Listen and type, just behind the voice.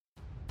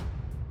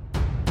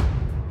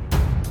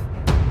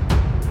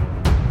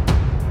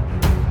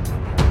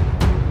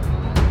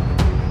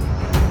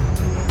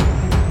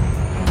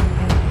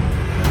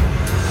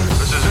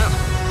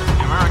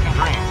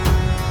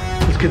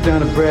get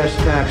down to brass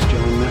tacks,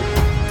 gentlemen.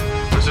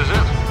 This is it.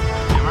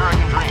 The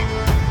American dream.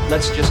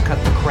 Let's just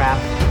cut the crap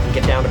and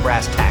get down to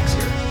brass tacks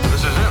here.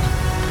 This is it.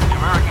 The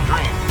American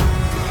dream.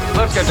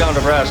 Let's get down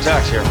to brass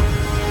tacks here.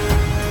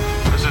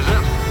 This is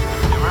it.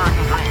 The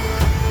American dream.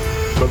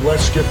 But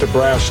let's get to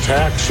brass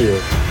tacks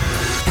here.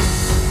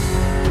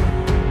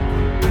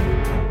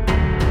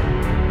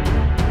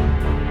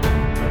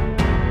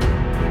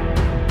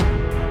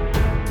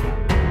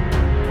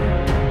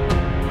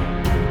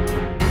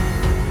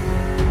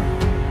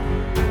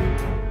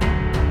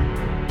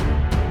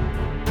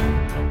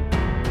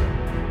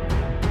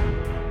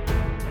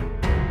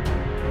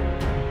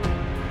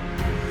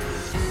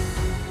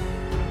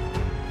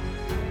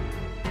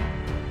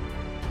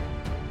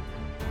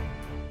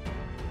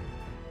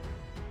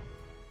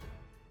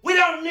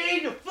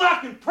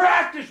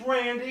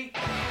 Randy.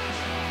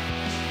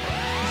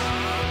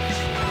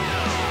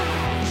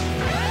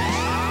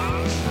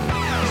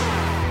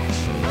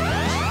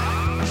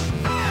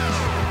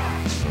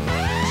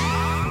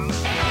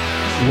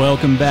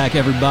 Welcome back,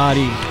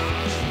 everybody.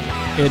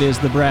 It is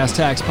the Brass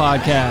Tacks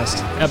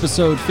Podcast,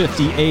 episode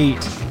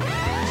 58,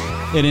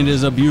 and it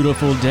is a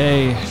beautiful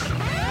day.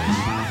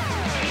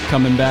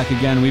 Coming back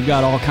again. We've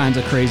got all kinds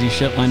of crazy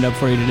shit lined up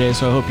for you today,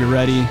 so I hope you're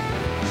ready.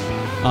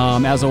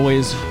 As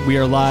always, we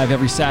are live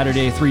every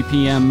Saturday, 3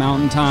 p.m.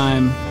 Mountain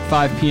Time,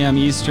 5 p.m.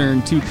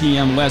 Eastern, 2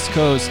 p.m. West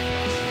Coast.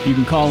 You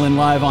can call in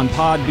live on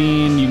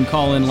Podbean. You can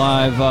call in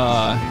live,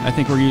 I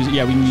think we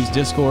can use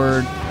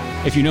Discord.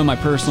 If you know my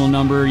personal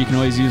number, you can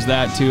always use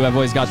that too. I've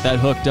always got that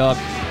hooked up.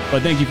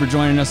 But thank you for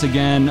joining us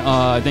again.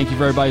 Thank you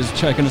for everybody who's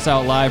checking us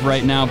out live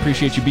right now.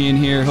 Appreciate you being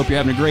here. Hope you're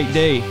having a great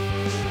day.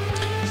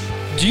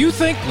 Do you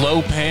think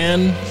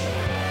Lopan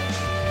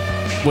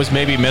was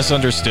maybe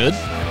misunderstood?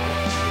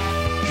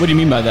 What do you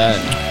mean by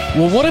that?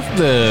 Well, what if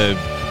the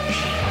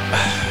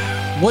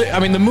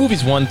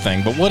movie's one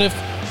thing, but what if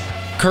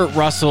Kurt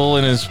Russell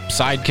and his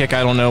sidekick,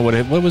 I don't know,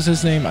 what was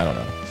his name? I don't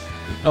know.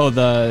 Oh,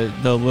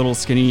 the little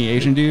skinny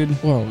Asian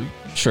dude? Well,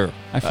 sure.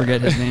 I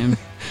forget his name.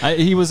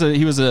 He was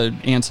a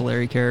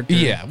ancillary character.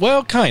 Yeah,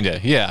 well, kind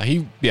of. Yeah,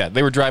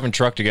 they were driving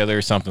truck together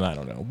or something, I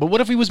don't know. But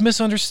what if he was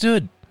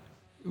misunderstood?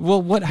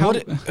 Well,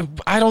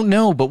 I don't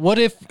know, but what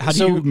if... How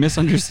do you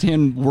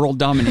misunderstand world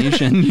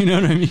domination? You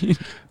know what I mean?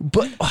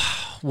 But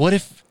what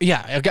if...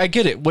 Yeah, I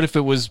get it. What if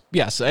it was...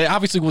 Yes, it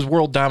obviously was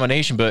world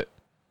domination, but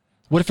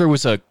what if there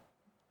was a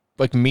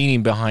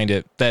meaning behind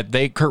it that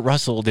Kurt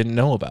Russell didn't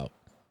know about?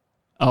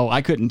 Oh,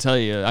 I couldn't tell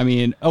you. I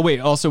mean... Oh, wait.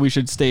 Also, we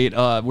should state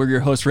we're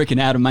your hosts, Rick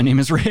and Adam. My name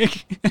is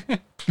Rick.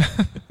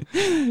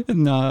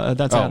 And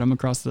that's Adam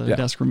across the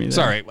desk from me there.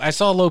 Sorry. I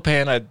saw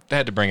Lopan. I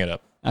had to bring it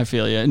up. I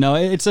feel you. No,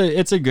 it's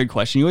a good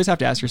question. You always have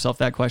to ask yourself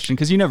that question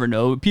because you never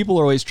know. People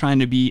are always trying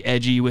to be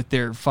edgy with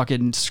their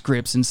fucking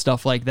scripts and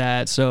stuff like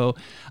that. So,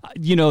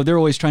 they're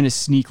always trying to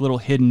sneak little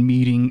hidden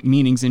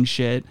meanings and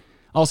shit.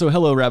 Also,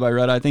 hello, Rabbi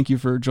Red-Eye. Thank you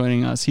for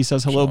joining us. He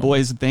says, hello,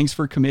 boys. Thanks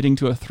for committing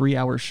to a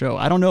 3-hour show.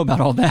 I don't know about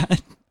all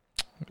that,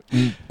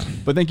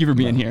 but thank you for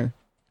being here.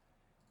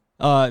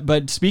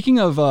 But speaking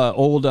of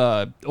old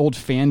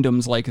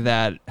fandoms like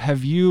that,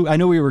 I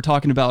know we were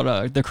talking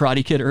about the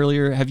Karate Kid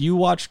earlier. Have you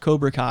watched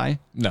Cobra Kai?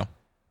 No.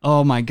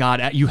 Oh my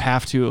God, you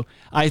have to.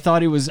 I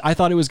thought it was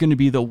going to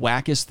be the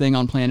wackest thing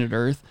on planet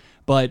Earth,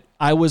 but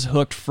I was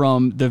hooked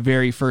from the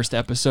very first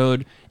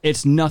episode.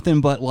 It's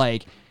nothing but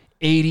like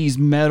 80s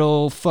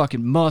metal,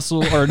 fucking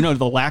muscle, or no,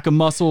 the lack of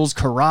muscles,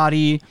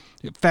 karate,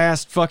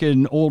 fast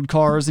fucking old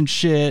cars and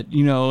shit,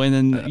 and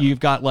then you've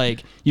got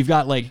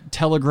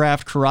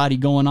telegraphed karate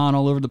going on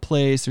all over the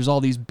place. There's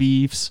all these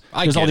beefs.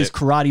 There's all these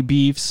karate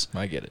beefs.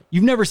 I get it.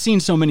 You've never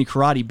seen so many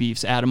karate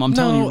beefs, Adam. I'm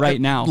telling you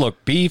right now.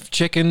 Look, beef,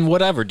 chicken,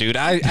 whatever, dude.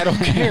 I don't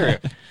care.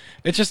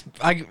 It's just,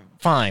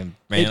 fine,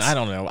 man. I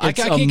don't know. I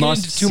can't get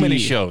into too many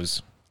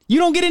shows. You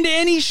don't get into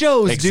any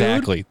shows, dude.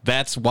 Exactly.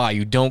 That's why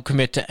you don't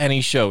commit to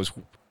any shows.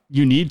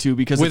 You need to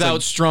because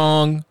without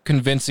strong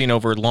convincing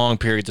over long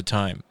periods of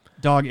time.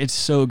 Dog, it's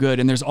so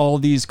good. And there's all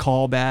these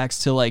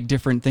callbacks to like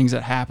different things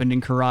that happened in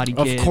Karate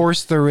Kid. Of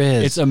course there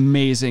is. It's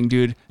amazing,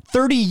 dude.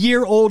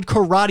 30-year-old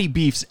karate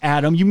beefs,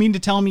 Adam. You mean to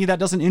tell me that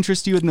doesn't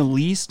interest you in the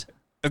least?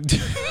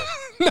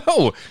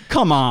 No.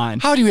 Come on.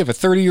 How do you have a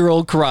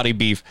 30-year-old karate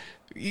beef?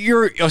 They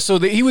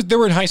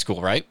were in high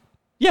school, right?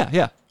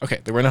 Yeah. Okay,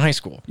 they were in high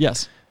school.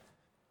 Yes.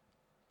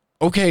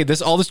 Okay,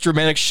 all this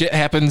dramatic shit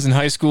happens in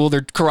high school. They're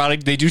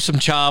karate. They do some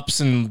chops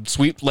and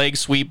leg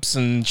sweeps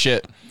and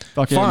shit.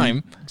 Fucking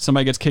fine.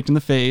 Somebody gets kicked in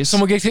the face.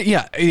 Someone gets hit.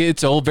 Yeah,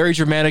 it's all very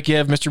dramatic. You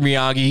have Mr.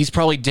 Miyagi. He's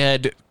probably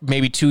dead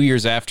maybe 2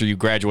 years after you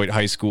graduate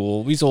high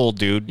school. He's old,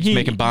 dude. He's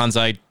making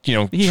bonsai,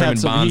 trimming bonsais he had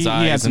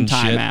some and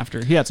time shit.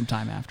 after. He had some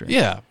time after.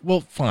 Yeah,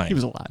 well, fine. He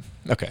was alive.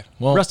 Okay,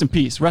 well. Rest in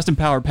peace. Rest in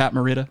power, Pat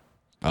Morita.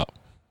 Oh.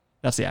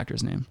 That's the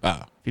actor's name.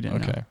 Oh. If you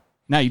didn't know.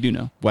 Now you do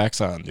know. Wax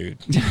on, dude.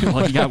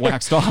 Well, he got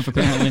waxed off,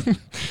 apparently.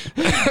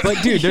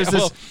 But, dude,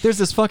 there's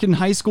this fucking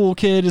high school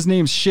kid. His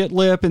name's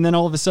Shitlip, and then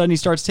all of a sudden he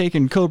starts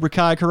taking Cobra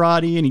Kai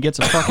karate, and he gets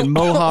a fucking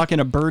mohawk and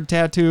a bird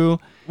tattoo.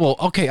 Well,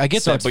 okay, I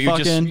get that, but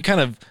you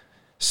kind of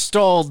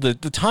stalled the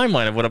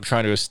timeline of what I'm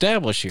trying to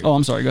establish here. Oh,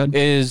 I'm sorry, go ahead.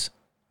 Is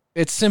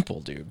it's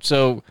simple, dude.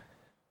 So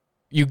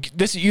you got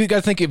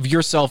to think of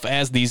yourself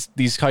as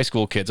these high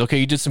school kids. Okay,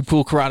 you did some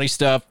cool karate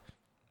stuff,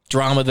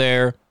 drama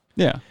there.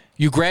 Yeah.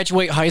 You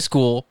graduate high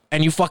school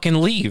and you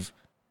fucking leave.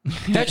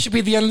 That should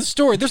be the end of the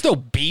story. There's no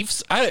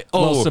beefs.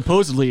 Well,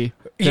 supposedly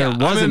there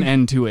was an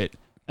end to it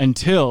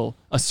until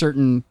a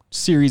certain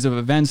series of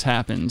events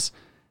happens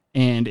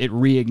and it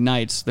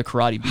reignites the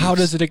karate beefs. How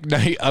does it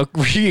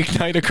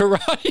reignite a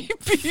karate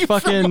beef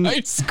from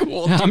high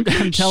school? I'm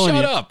telling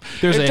you. Shut up.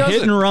 There's a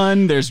hit and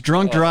run. There's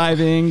drunk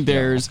driving.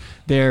 There's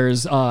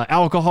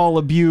alcohol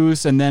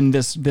abuse, and then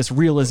this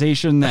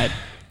realization that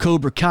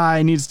Cobra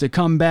Kai needs to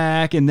come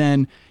back, and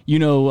then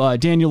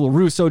Daniel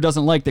LaRusso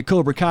doesn't like that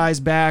Cobra Kai's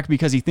back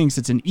because he thinks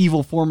it's an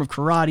evil form of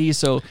karate,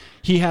 so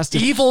he has to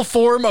evil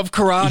form of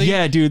karate.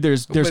 Yeah, dude.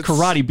 There's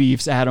karate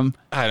beefs, Adam.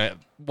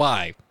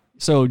 Why?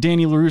 So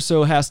Danny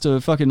LaRusso has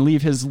to fucking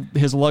leave his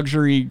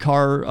luxury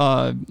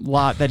car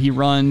lot that he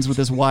runs with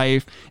his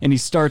wife, and he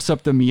starts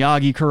up the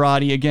Miyagi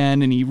karate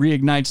again, and he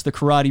reignites the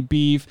karate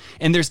beef.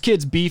 And there's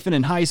kids beefing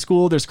in high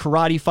school. There's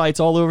karate fights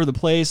all over the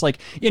place. And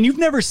you've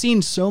never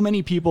seen so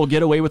many people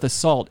get away with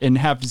assault and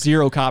have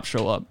 0 cops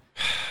show up.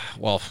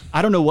 Well,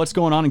 I don't know what's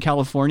going on in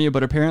California,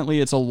 but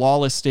apparently it's a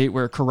lawless state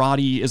where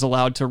karate is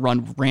allowed to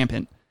run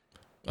rampant.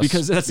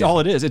 Because that's all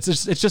it is. It's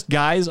just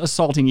guys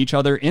assaulting each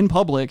other in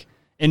public.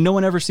 And no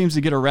one ever seems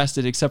to get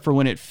arrested except for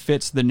when it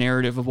fits the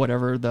narrative of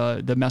whatever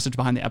the message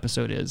behind the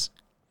episode is.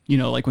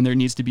 Like when there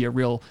needs to be a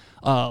real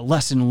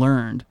lesson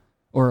learned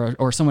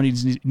or somebody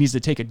needs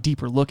to take a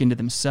deeper look into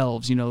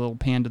themselves. They'll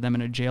pan to them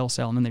in a jail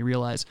cell and then they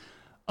realize,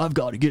 I've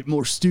got to get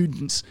more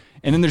students.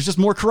 And then there's just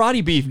more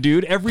karate beef,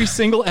 dude. Every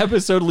single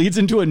episode leads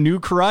into a new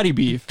karate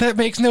beef. That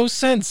makes no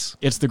sense.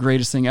 It's the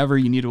greatest thing ever.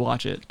 You need to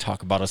watch it.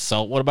 Talk about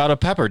assault. What about a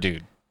pepper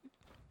dude?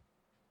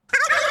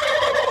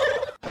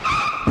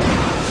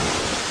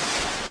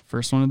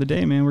 First one of the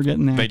day, man. We're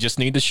getting there. They just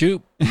need to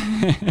shoot.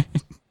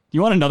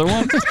 You want another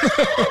one?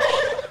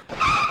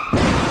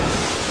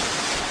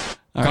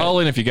 Call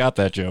in if you got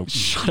that joke.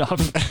 Shut up.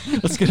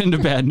 Let's get into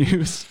bad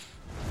news.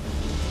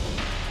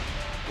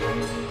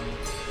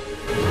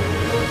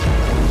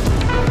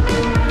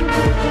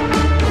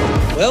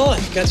 Well,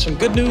 I've got some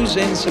good news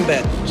and some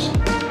bad news.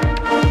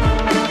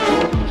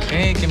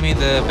 Okay, give me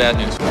the bad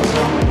news.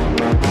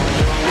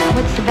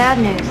 What's the bad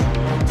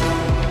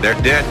news?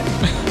 They're dead.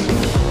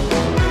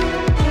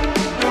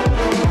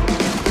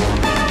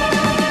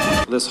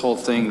 This whole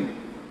thing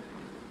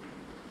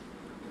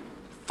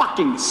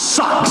fucking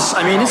sucks.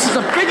 I mean, this is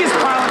the biggest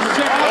pile of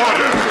shit.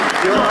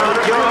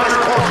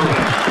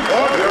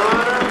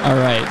 All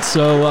right,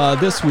 so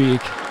this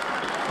week,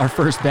 our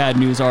first bad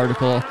news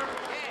article.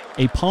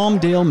 A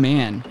Palmdale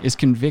man is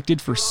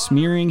convicted for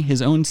smearing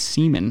his own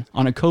semen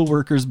on a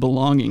coworker's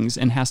belongings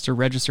and has to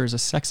register as a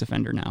sex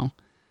offender now.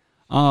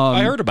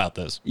 I heard about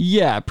this.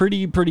 Yeah,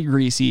 pretty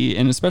greasy,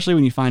 and especially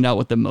when you find out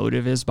what the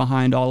motive is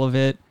behind all of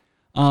it.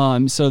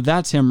 So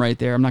that's him right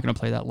there. I'm not going to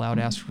play that loud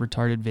ass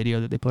retarded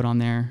video that they put on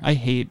there. I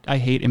hate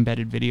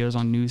embedded videos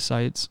on news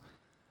sites.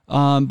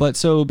 But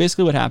so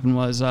basically what happened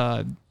was,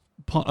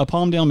 a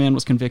Palmdale man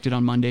was convicted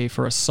on Monday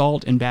for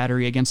assault and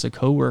battery against a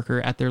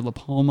coworker at their La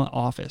Palma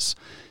office.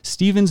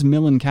 Stevens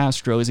Millen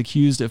Castro is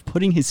accused of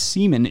putting his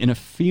semen in a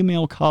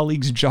female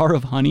colleague's jar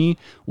of honey,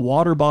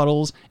 water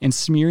bottles, and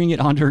smearing it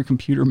onto her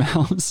computer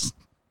mouse.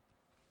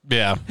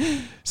 Yeah.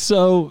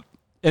 So,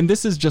 and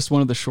this is just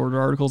one of the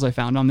shorter articles I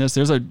found on this.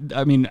 As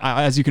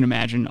you can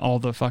imagine, all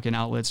the fucking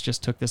outlets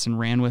just took this and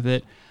ran with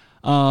it.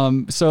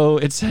 So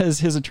it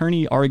says his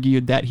attorney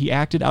argued that he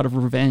acted out of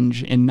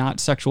revenge and not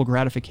sexual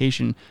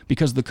gratification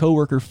because the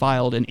coworker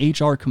filed an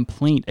HR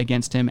complaint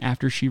against him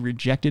after she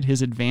rejected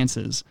his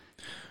advances.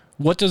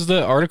 What does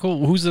the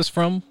article, who's this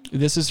from?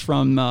 This is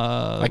from,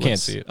 I can't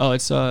see it. Oh,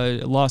 it's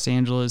Los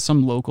Angeles,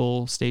 some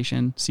local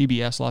station,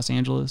 CBS Los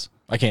Angeles.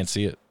 I can't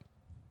see it.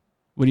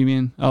 What do you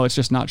mean? Oh, it's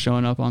just not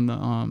showing up on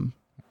the,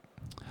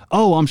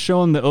 Oh, I'm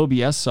showing the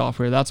OBS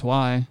software. That's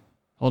why.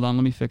 Hold on.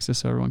 Let me fix this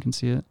so everyone can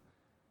see it.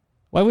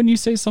 Why wouldn't you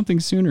say something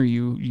sooner,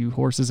 you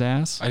horse's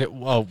ass?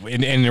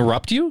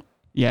 Interrupt you?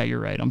 Yeah, you're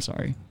right. I'm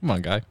sorry. Come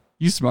on, guy.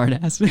 You smart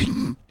ass.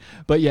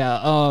 But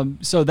yeah,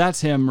 so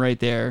that's him right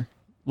there,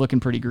 looking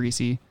pretty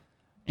greasy.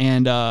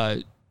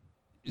 And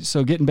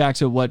so getting back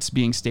to what's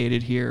being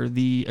stated here,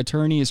 the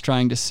attorney is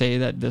trying to say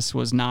that this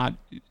was not,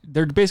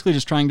 they're basically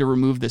just trying to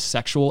remove the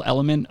sexual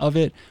element of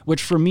it,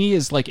 which for me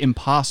is like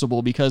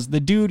impossible because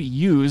the dude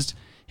used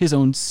his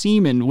own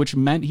semen, which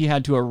meant he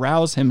had to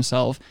arouse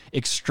himself,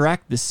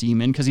 extract the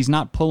semen because he's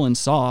not pulling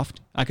soft,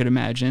 I could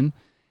imagine.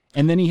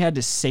 And then he had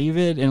to save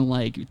it and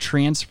like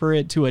transfer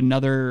it to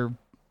another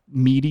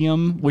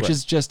medium, which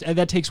is just,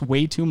 that takes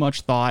way too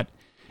much thought.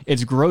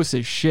 It's gross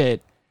as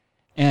shit.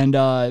 And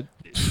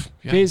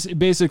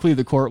basically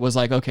the court was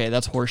like, okay,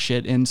 that's horse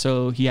shit. And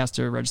so he has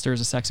to register as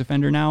a sex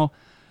offender now.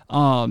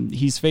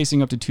 He's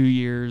facing up to 2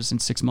 years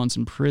and 6 months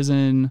in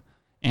prison.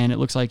 And it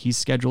looks like he's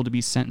scheduled to be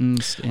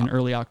sentenced in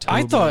early October.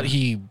 I thought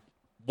he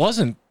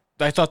wasn't.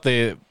 I thought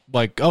they,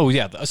 like, oh,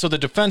 yeah. So the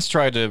defense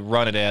tried to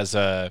run it as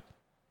a,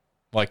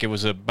 like, it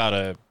was about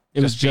a,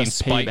 it was being just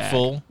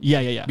spiteful. Payback.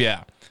 Yeah.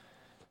 Yeah.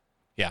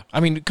 Yeah. I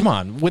mean, come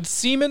on. With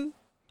semen,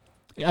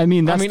 I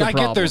mean, that's the I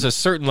problem. get there's a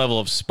certain level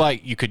of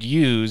spite you could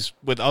use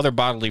with other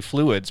bodily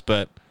fluids,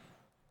 but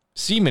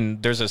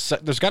semen, there's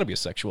got to be a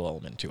sexual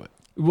element to it.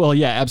 Well,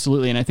 yeah,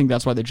 absolutely. And I think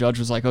that's why the judge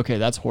was like, okay,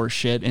 that's horse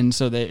shit. And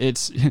so that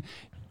it's,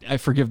 I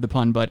forgive the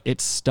pun, but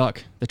it's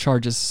stuck. The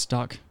charge is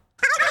stuck.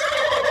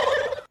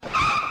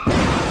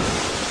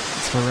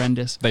 It's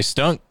horrendous. They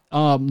stunk.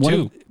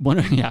 Smelled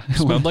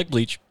like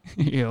bleach.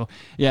 Ew.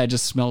 Yeah, it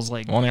just smells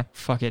like,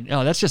 fuck it.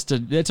 Oh,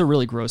 it's a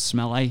really gross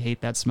smell. I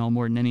hate that smell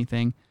more than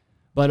anything.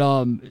 But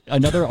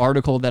another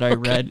article that I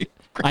read,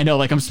 I know,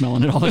 like I'm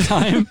smelling it all the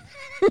time.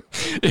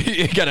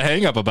 You got a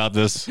hang up about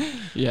this.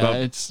 Yeah,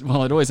 it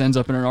always ends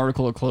up in an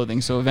article of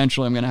clothing, so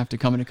eventually I'm going to have to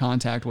come into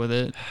contact with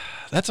it.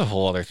 That's a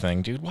whole other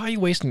thing, dude. Why are you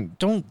wasting?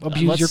 Don't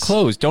abuse your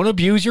clothes. Don't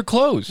abuse your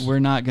clothes. We're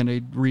not going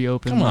to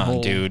reopen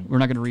dude. We're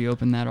not going to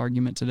reopen that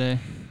argument today.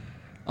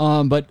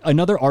 But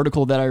another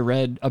article that I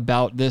read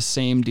about this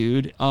same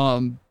dude,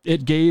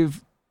 it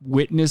gave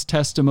witness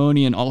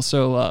testimony and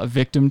also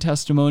victim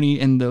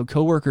testimony, and the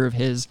coworker of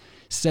his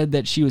said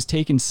that she was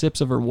taking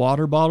sips of her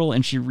water bottle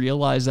and she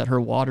realized that her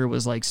water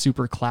was like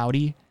super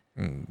cloudy.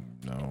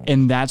 No.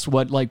 And that's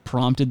what like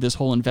prompted this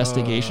whole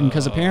investigation,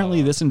 because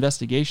apparently this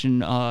investigation,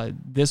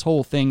 this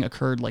whole thing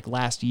occurred like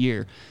last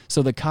year.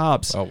 So the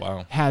cops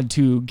had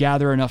to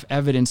gather enough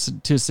evidence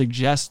to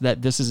suggest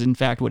that this is in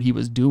fact what he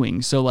was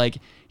doing. So like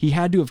he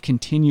had to have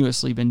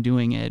continuously been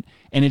doing it.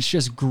 And it's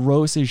just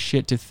gross as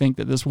shit to think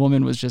that this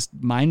woman was just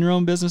minding her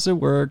own business at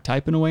work,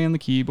 typing away on the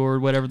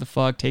keyboard, whatever the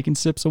fuck, taking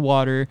sips of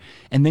water.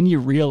 And then you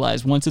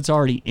realize once it's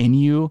already in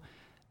you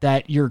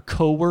that your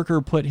coworker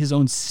put his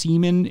own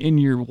semen in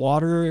your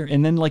water,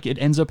 and then like it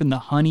ends up in the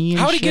honey.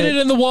 How'd he get it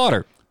in the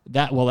water?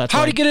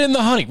 How'd he get it in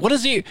the honey? What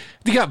is he?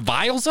 They got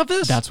vials of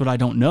this? That's what I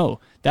don't know.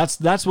 That's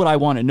what I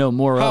want to know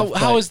more of.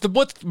 What's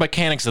the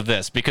mechanics of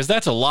this? Because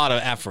that's a lot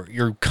of effort.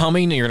 You're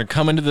going to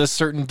come into this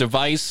certain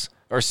device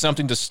or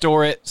something to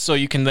store it, so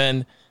you can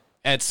then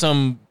at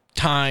some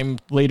time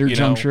later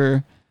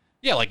juncture.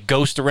 Yeah, like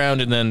ghost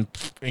around and then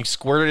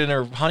squirt it in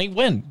her honey.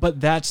 When?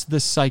 But that's the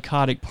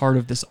psychotic part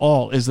of this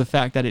all, is the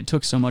fact that it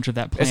took so much of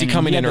that planning. Is he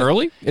coming in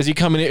early? Is he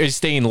coming in? Is he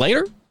staying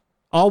later?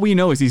 All we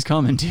know is he's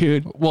coming,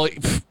 dude. Well,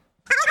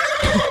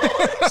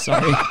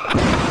 sorry.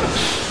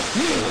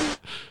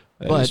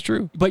 That's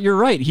true. But you're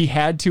right. He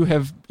had to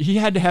have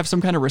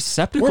some kind of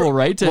receptacle,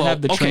 right, to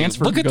have the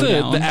transfer look at go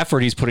down. the effort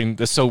he's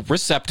putting. So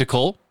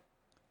receptacle.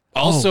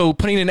 Also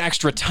putting in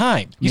extra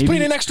time. He's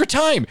putting in extra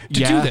time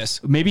to do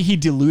this. Maybe he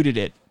diluted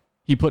it.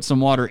 He put some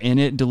water in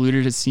it,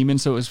 diluted his semen,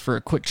 so it was for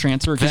a quick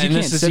transfer. Because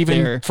this is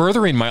even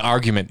furthering my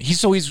argument.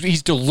 He's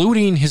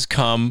diluting his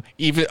cum.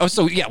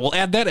 We'll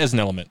add that as an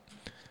element.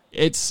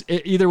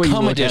 Either way you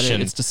look at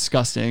it, it's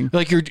disgusting.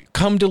 Like your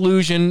cum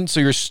delusion,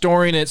 so you're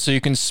storing it so you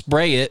can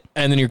spray it,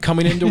 and then you're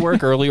coming into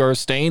work early or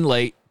staying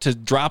late to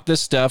drop this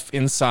stuff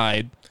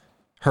inside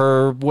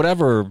her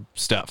whatever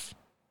stuff.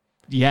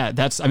 Yeah,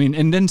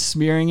 and then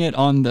smearing it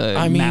on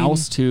the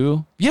mouse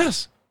too.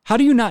 Yes. How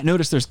do you not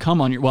notice there's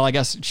cum on your... Well, I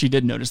guess she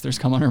did notice there's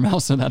cum on her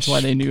mouse, so that's why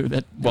they knew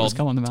that there was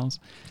cum on the mouse.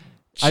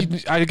 I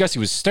guess he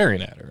was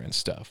staring at her and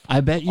stuff. I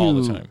bet you all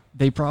the time.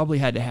 They probably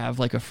had to have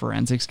like a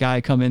forensics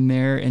guy come in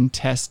there and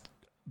test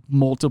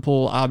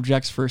multiple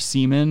objects for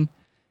semen,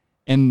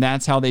 and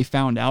that's how they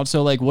found out.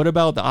 So like, what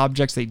about the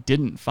objects they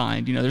didn't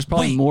find? You know, there's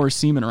probably more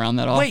semen around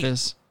that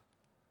office.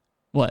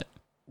 What?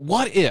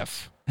 What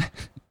if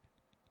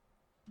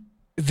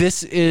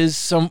this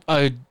is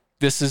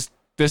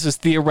this is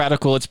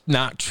theoretical, it's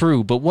not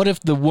true, but what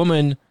if the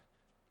woman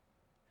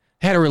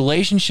had a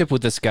relationship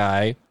with this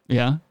guy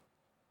and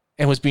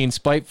was being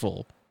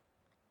spiteful,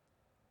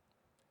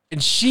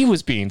 and she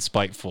was being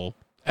spiteful,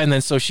 and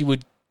then so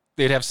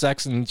they'd have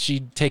sex and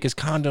she'd take his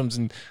condoms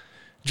and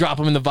drop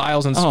them in the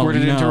vials and squirt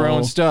it into her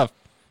own stuff.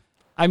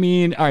 I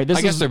mean, all right,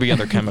 I guess there'd be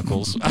other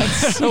chemicals.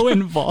 That's so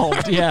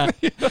involved. Yeah.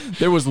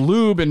 There was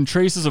lube and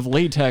traces of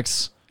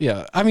latex.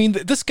 Yeah, I mean,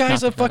 this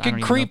guy's a fucking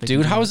creep,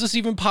 dude. How is this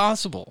even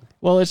possible?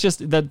 Well, it's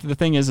just that the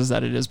thing is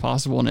that it is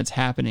possible and it's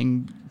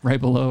happening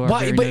right below our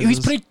very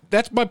noses.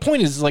 That's my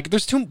point. Is like,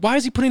 why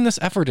is he putting this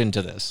effort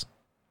into this?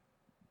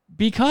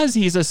 Because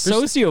he's a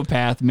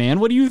sociopath,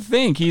 man. What do you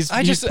think? He's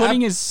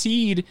putting his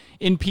seed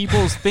in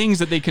people's things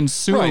that they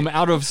consume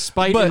out of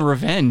spite and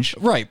revenge.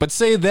 Right, but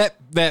say that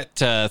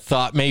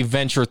thought may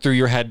venture through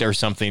your head or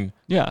something.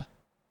 Yeah.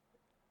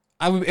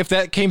 If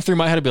that came through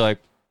my head, I'd be like,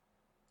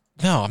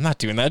 no, I'm not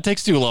doing that. It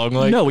takes too long.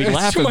 Like, no, we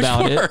laugh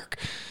about it.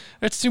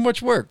 It's too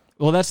much work.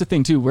 Well, that's the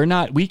thing too.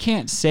 We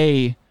can't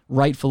say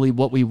rightfully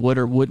what we would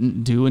or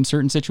wouldn't do in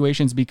certain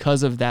situations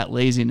because of that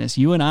laziness.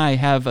 You and I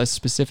have a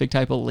specific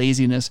type of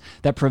laziness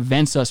that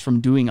prevents us from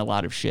doing a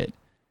lot of shit.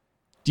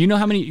 Do you know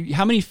how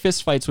many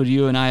fist fights would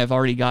you and I have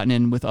already gotten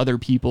in with other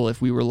people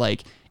if we were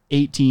like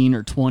 18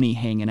 or 20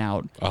 hanging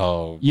out?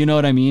 Oh. You know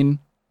what I mean?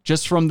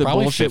 Just from the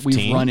probably bullshit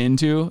 15. we've run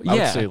into. I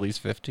would say at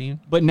least 15.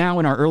 But now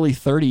in our early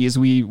 30s,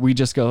 we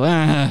just go,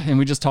 and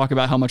we just talk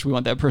about how much we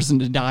want that person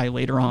to die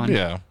later on.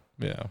 Yeah.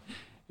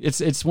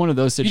 It's one of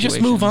those situations. You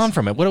just move on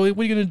from it. What are you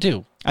going to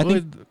do? I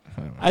think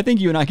I think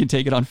you and I can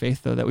take it on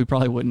faith, though, that we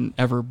probably wouldn't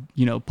ever,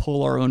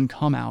 pull our own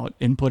cum out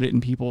and put it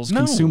in people's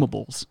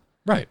consumables.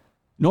 Right.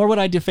 Nor would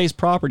I deface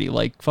property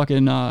like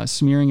fucking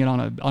smearing it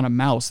on a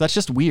mouse. That's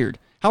just weird.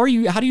 How do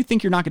you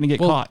think you're not going to get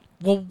caught?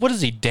 Well, what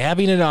is he,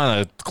 dabbing it on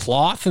a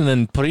cloth and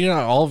then putting it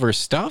on all of her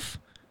stuff?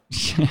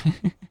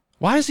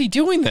 Why is he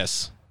doing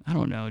this? I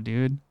don't know,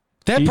 dude.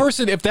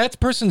 If that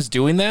person's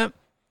doing that,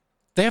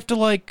 they have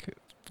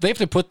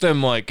to put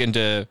them like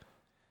into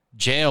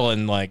jail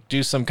and like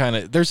do some kind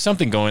of, there's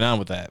something going on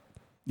with that.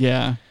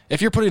 Yeah.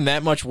 If you're putting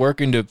that much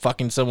work into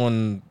fucking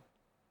someone,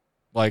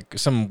 like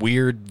some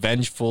weird,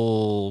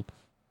 vengeful.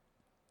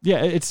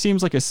 Yeah, it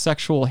seems like a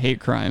sexual hate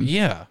crime.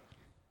 Yeah.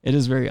 It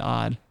is very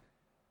odd.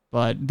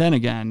 But then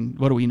again,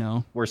 what do we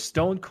know? We're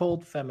stone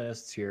cold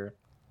feminists here,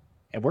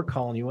 and we're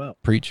calling you out.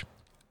 Preach.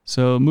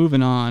 So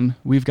moving on,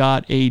 we've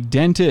got a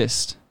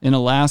dentist in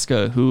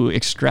Alaska who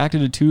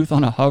extracted a tooth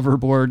on a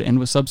hoverboard and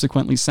was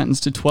subsequently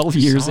sentenced to 12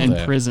 years in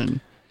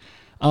prison.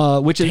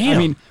 Which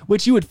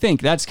you would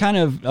think that's kind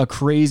of a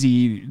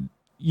crazy,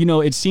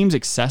 it seems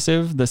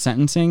excessive, the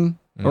sentencing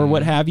or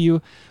what have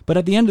you. But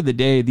at the end of the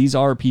day, these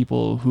are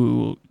people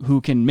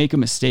who can make a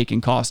mistake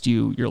and cost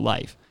you your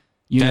life.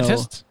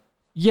 Dentists?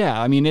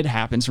 Yeah, I mean, it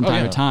happens from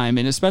time to time.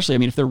 And especially,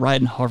 if they're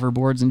riding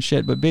hoverboards and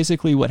shit. But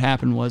basically what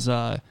happened was,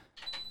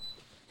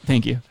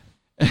 thank you.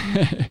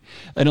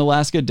 An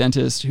Alaska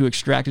dentist who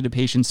extracted a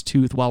patient's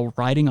tooth while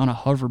riding on a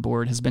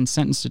hoverboard has been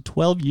sentenced to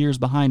 12 years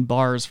behind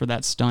bars for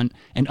that stunt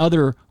and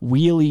other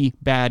really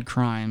bad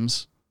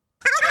crimes.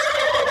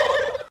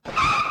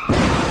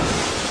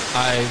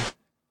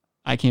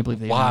 I can't believe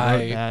they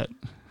wrote that.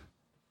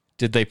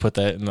 Did they put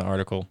that in the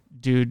article?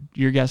 Dude,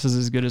 your guess is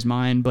as good as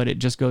mine, but it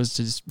just goes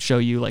to show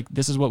you, like,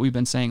 this is what we've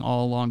been saying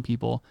all along,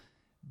 people.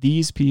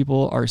 These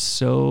people are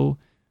so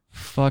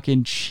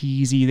fucking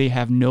cheesy. They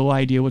have no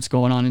idea what's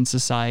going on in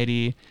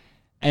society.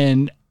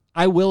 And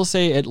I will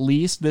say, at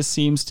least this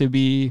seems to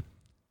be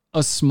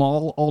a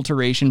small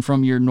alteration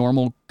from your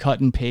normal cut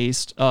and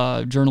paste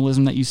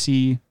journalism that you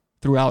see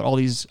throughout all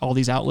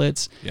these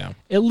outlets. Yeah.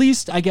 At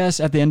least, I guess,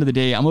 at the end of the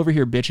day, I'm over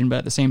here bitching, but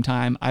at the same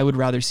time, I would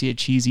rather see a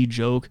cheesy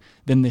joke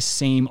than the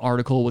same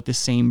article with the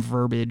same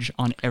verbiage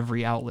on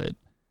every outlet.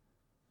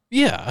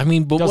 Yeah, I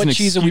mean, but Doesn't what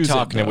cheese are we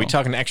talking? it, Are we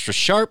talking extra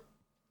sharp?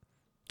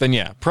 Then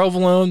yeah,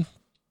 provolone,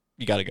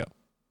 you got to go.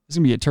 This is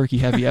going to be a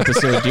turkey-heavy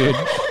episode, dude.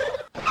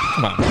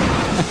 Come on.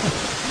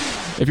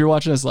 If you're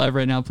watching us live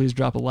right now, please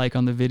drop a like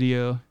on the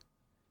video.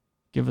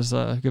 Give us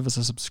a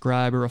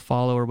subscribe or a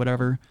follow or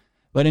whatever.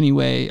 But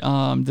anyway,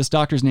 this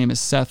doctor's name is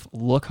Seth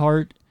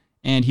Lookhart,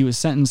 and he was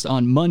sentenced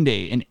on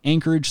Monday in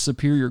Anchorage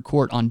Superior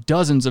Court on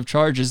dozens of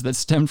charges that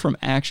stemmed from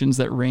actions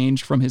that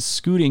ranged from his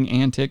scooting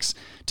antics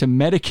to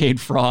Medicaid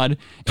fraud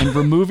and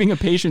removing a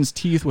patient's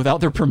teeth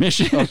without their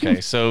permission. Okay,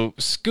 so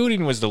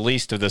scooting was the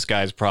least of this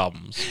guy's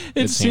problems.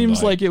 It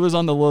seems like it was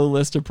on the low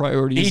list of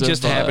priorities. He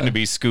just happened to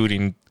be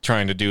scooting,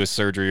 trying to do a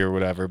surgery or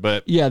whatever.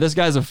 But yeah, this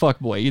guy's a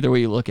fuckboy, either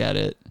way you look at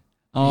it.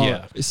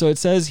 So it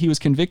says he was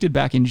convicted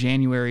back in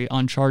January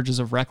on charges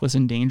of reckless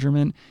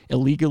endangerment,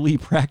 illegally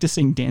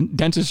practicing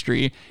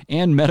dentistry,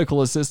 and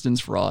medical assistance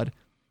fraud.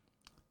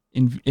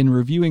 In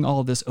reviewing all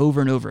of this over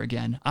and over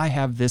again, I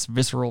have this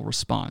visceral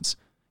response.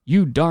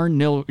 You darn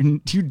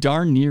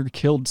near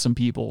killed some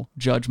people,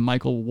 Judge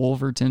Michael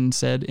Wolverton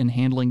said in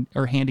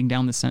handing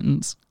down the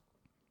sentence.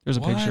 There's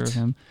a picture of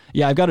him.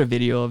 Yeah, I've got a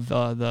video of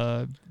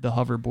the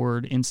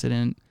hoverboard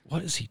incident.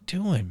 What is he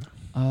doing?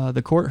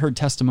 The court heard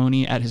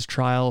testimony at his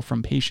trial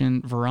from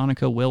patient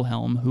Veronica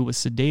Wilhelm, who was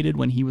sedated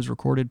when he was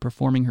recorded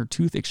performing her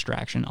tooth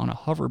extraction on a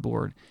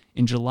hoverboard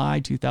in July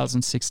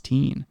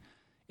 2016.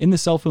 In the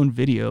cell phone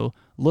video,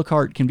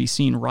 Lookhart can be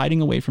seen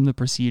riding away from the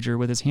procedure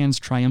with his hands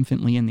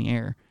triumphantly in the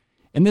air.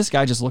 And this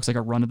guy just looks like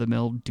a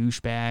run-of-the-mill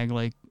douchebag.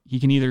 Like, he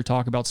can either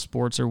talk about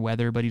sports or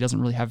weather, but he doesn't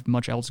really have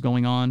much else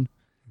going on.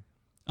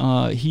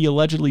 He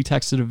allegedly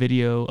texted a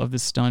video of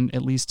this stunt to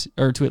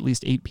at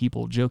least 8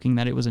 people, joking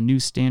that it was a new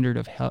standard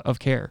of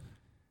care.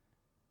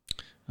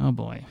 Oh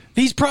boy,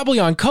 he's probably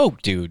on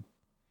coke, dude.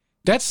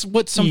 That's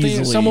what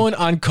someone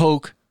on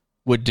coke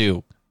would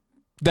do.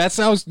 That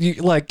sounds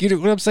like, you know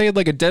what I'm saying?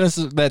 Like a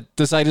dentist that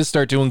decided to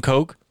start doing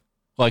coke.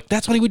 Like,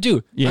 that's what he would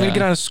do. Yeah. I'm gonna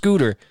get on a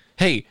scooter.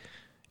 Hey,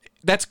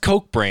 that's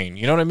coke brain.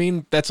 You know what I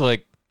mean? That's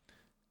like,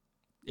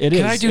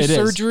 can I do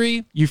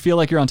surgery? You feel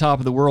like you're on top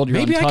of the world. You're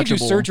Maybe untouchable. I could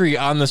do surgery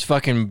on this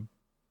fucking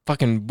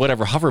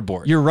whatever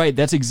hoverboard. You're right.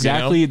 That's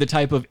exactly the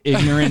type of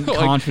ignorant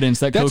confidence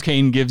that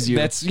cocaine gives you.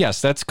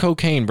 That's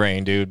cocaine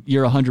brain, dude.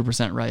 You're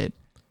 100% right.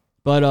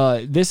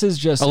 But this is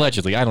just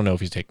allegedly. I don't know if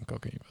he's taking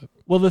cocaine. But.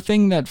 Well, the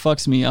thing that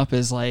fucks me up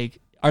is, like,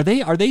 are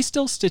they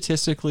still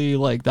statistically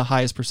like the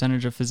highest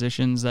percentage of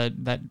physicians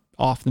that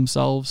off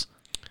themselves?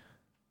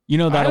 You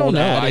know that old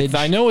adage?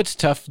 I know it's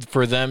tough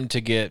for them to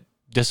get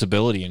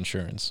disability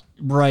insurance,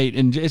 right?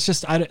 And it's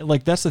just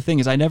that's the thing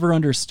is I never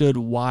understood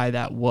why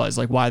that was,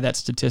 like, why that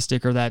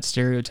statistic or that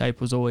stereotype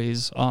was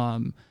always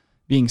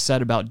being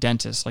said about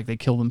dentists, like they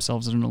kill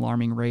themselves at an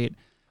alarming rate.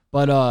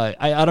 But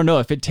I don't know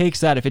if it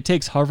takes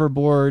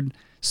hoverboard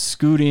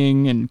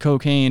scooting and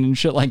cocaine and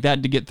shit like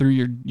that to get through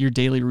your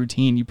daily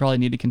routine, you probably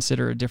need to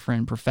consider a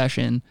different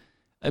profession.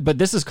 But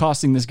this is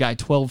costing this guy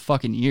 12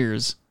 fucking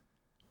years.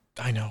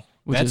 I know.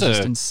 Which is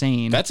just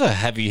insane. That's a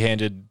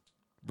heavy-handed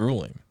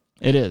ruling.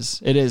 It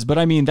is. But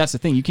I mean, that's the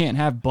thing. You can't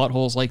have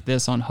buttholes like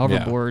this on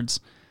hoverboards,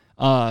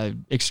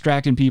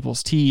 extracting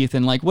people's teeth.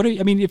 And like,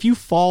 if you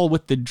fall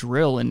with the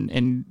drill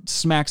and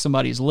smack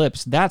somebody's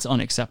lips, that's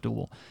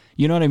unacceptable.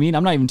 You know what I mean?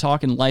 I'm not even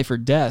talking life or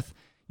death.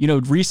 You know,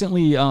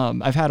 recently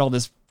I've had all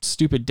this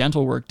stupid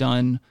dental work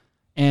done.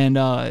 And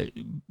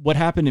what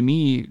happened to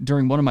me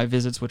during one of my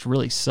visits, which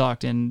really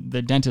sucked, and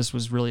the dentist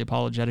was really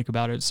apologetic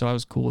about it, so I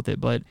was cool with it.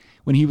 But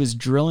when he was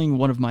drilling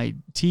one of my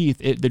teeth,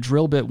 the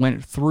drill bit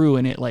went through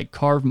and it like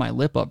carved my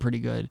lip up pretty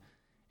good.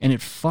 And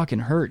it fucking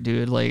hurt,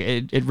 dude. Like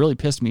it really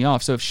pissed me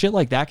off. So if shit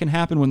like that can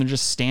happen when they're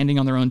just standing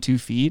on their own 2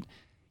 feet,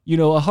 you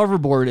know, a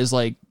hoverboard is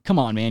like, come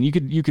on, man. You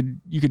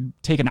could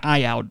take an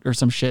eye out or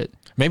some shit.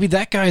 Maybe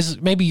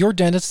your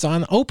dentist's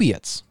on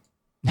opiates.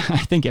 I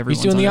think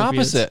everyone's doing the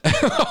opiates. opposite.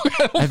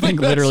 I think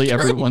literally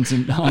everyone's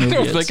on opiates. I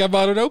don't think I'm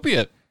on an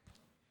opiate.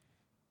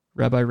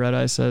 Rabbi Red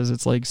Eye says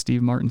it's like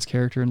Steve Martin's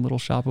character in Little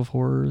Shop of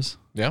Horrors.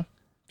 Yeah,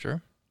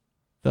 sure.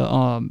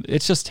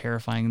 It's just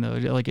terrifying though.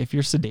 Like if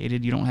you're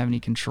sedated, you don't have any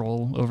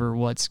control over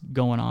what's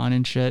going on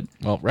and shit.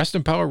 Well, rest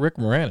in power, Rick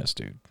Moranis,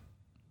 dude.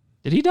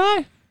 Did he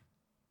die?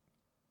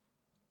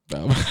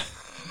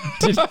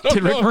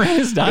 Did Rick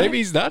Moranis die? Maybe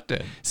he's not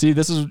dead. See,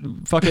 this is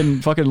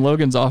fucking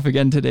Logan's off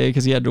again today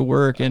because he had to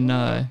work and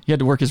he had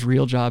to work his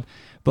real job.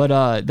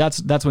 But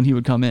that's when he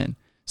would come in.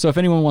 So if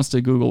anyone wants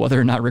to Google whether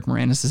or not Rick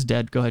Moranis is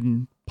dead, go ahead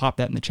and pop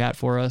that in the chat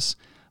for us.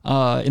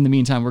 In the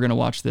meantime, we're gonna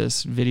watch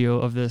this video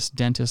of this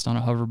dentist on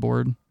a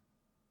hoverboard.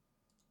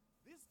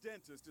 This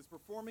dentist is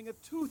performing a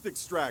tooth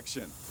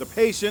extraction. The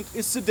patient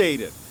is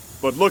sedated,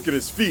 but look at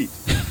his feet.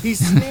 He's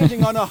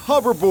standing on a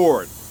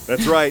hoverboard.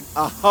 That's right,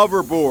 a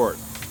hoverboard.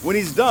 When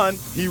he's done,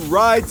 he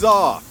rides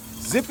off,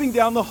 zipping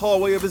down the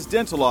hallway of his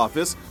dental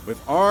office with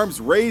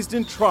arms raised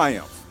in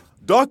triumph.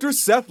 Dr.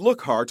 Seth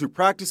Lookhart, who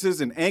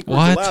practices in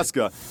Anchorage,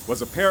 Alaska,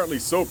 was apparently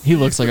so pleased he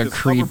looks like with a his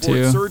creep hoverboard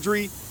too.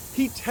 surgery,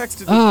 he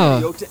texted the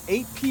video to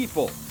 8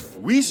 people.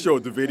 We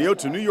showed the video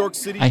to New York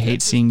City. I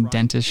hate seeing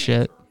dentist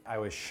shit. I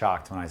was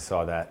shocked when I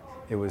saw that.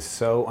 It was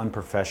so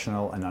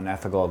unprofessional and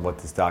unethical of what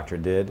this doctor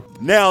did.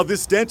 Now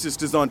this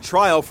dentist is on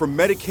trial for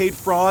Medicaid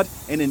fraud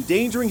and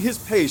endangering his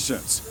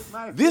patients.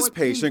 This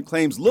patient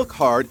claims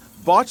Lookhart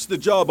botched the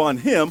job on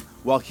him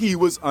while he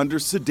was under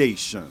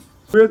sedation.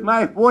 Where's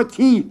my 4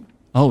 teeth?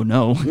 Oh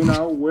no. You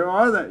know, where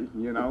are they?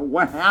 You know,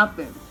 what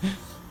happened?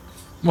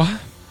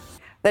 What?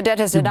 The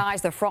dentist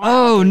denies the fraud.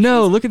 Oh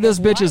no, look at this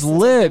bitch's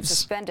lips.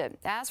 Suspended.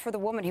 As for the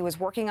woman he was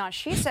working on,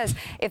 she says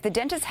if the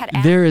dentist had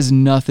There is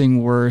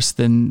nothing worse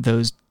than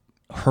those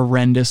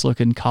horrendous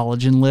looking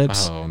collagen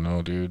lips. Oh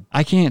no, dude.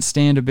 I can't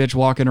stand a bitch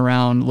walking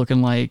around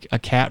looking like a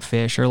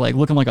catfish or like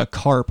looking like a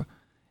carp.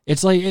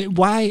 It's like,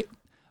 why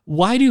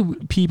do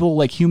people,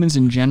 like humans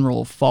in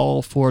general,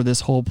 fall for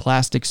this whole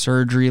plastic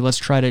surgery, let's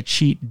try to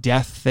cheat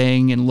death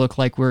thing and look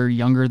like we're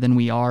younger than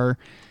we are?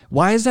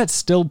 Why is that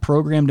still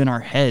programmed in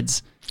our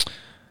heads?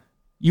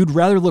 You'd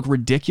rather look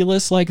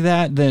ridiculous like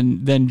that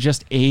than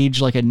just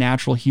age like a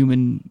natural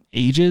human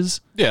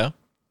ages? Yeah.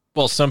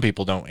 Well, some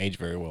people don't age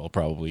very well,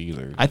 probably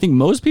either. I think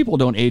most people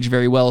don't age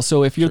very well.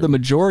 So if you're the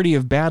majority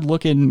of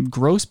bad-looking,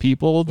 gross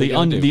people, the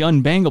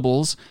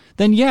unbangables,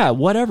 then yeah,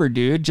 whatever,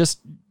 dude. Just,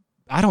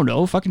 I don't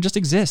know, fucking just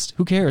exist.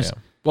 Who cares?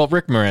 Yeah. Well,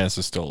 Rick Moranis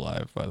is still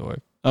alive, by the way.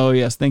 Oh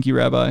yes, thank you,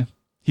 Rabbi.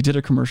 He did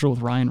a commercial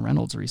with Ryan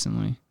Reynolds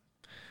recently.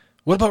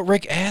 What about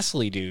Rick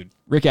Astley, dude?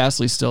 Rick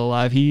Astley's still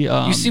alive. He,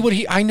 you see what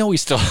I know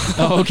he's still.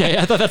 Oh, okay.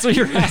 I thought that's what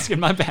you were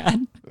asking. My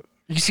bad.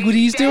 You see what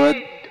he's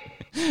doing?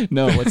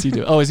 No, what's he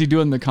doing? Oh, is he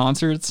doing the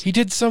concerts? He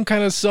did some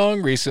kind of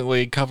song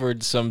recently,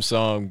 covered some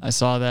song. I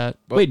saw that.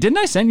 Wait, didn't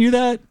I send you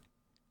that?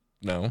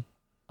 No.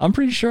 I'm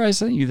pretty sure I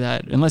sent you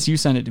that, unless you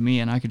sent it to me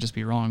and I could just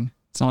be wrong.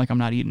 It's not like I'm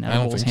not eating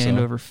edibles hand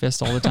over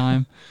fist all the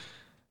time.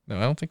 No,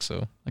 I don't think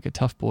so. Like a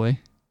tough boy.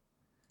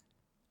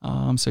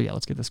 So yeah,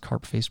 let's get this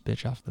carp-faced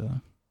bitch off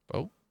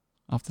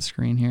the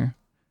screen here.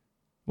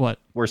 What?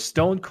 We're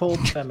stone cold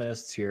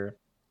feminists here,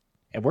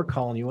 and we're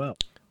calling you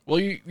out. Well,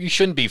 you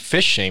shouldn't be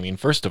fish shaming,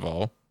 first of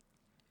all.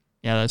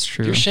 Yeah, that's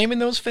true. You're shaming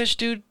those fish,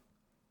 dude?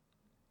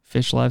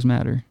 Fish lives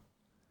matter.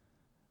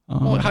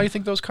 Well, how do you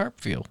think those carp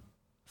feel?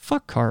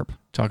 Fuck carp.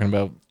 Talking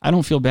about... I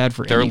don't feel bad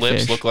for their any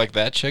lips fish. Look like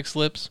that chick's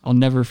lips? I'll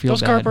never feel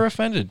those bad. Those carp are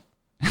offended.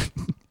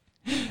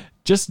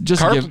 Just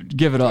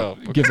give it up.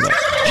 Oh, okay. Give it up.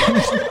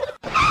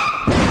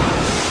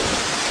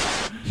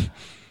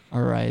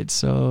 All right,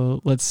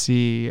 so let's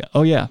see.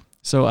 Oh, yeah.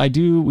 So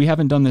we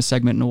haven't done this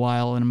segment in a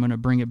while, and I'm going to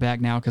bring it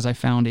back now because I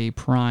found a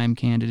prime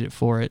candidate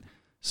for it.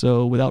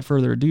 So without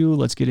further ado,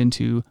 let's get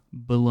into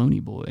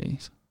Baloney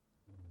Boys.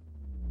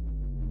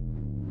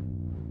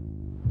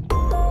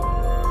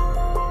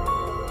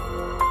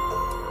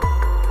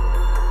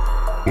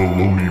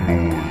 Baloney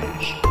Boys.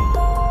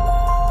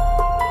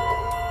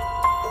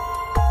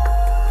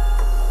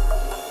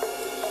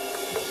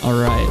 All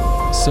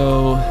right,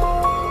 so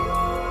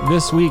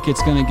this week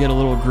it's going to get a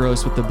little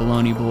gross with the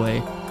Baloney Boy.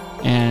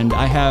 And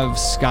I have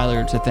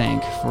Skylar to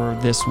thank for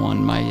this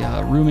one.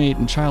 My roommate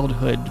and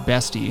childhood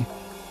bestie,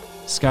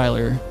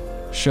 Skylar,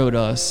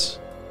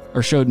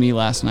 showed me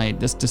last night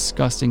this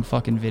disgusting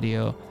fucking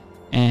video.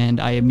 And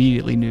I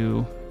immediately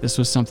knew this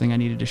was something I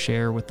needed to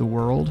share with the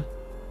world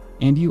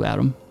and you,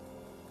 Adam.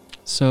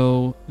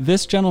 So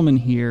this gentleman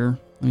here,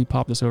 let me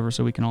pop this over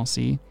so we can all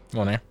see.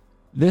 Go on there.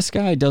 This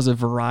guy does a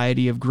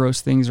variety of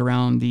gross things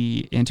around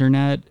the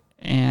internet,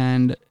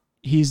 and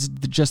he's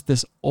just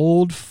this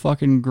old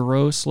fucking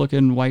gross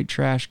looking white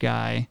trash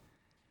guy.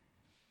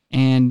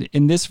 And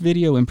in this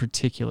video in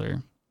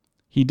particular,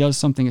 he does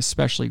something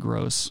especially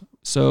gross.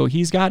 So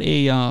he's got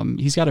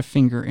a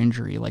finger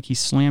injury. Like he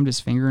slammed his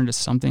finger into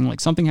something, like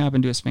something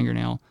happened to his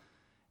fingernail.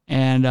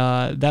 And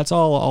that's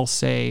all I'll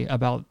say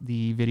about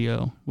the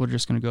video. We're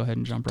just going to go ahead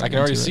and jump right into it. I can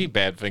already see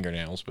bad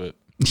fingernails, but...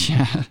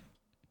 Yeah.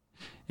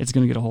 It's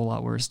going to get a whole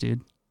lot worse,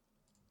 dude.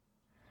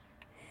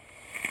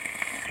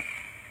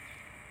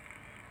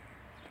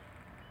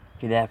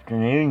 Good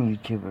afternoon,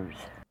 YouTubers.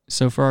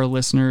 So for our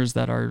listeners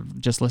that are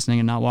just listening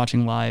and not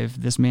watching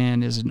live, this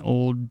man is an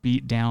old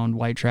beat-down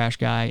white trash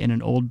guy in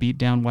an old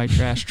beat-down white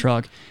trash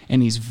truck,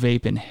 and he's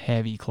vaping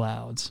heavy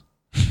clouds.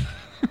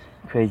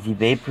 Crazy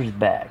Vapor's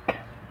back.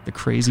 The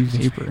Crazy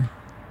Vapor.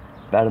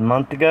 About a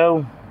month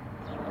ago,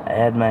 I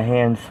had my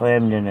hand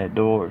slammed in a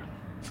door.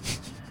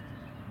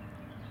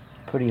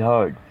 Pretty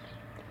hard.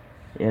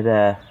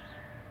 It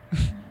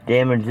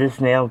damaged this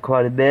nail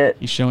quite a bit.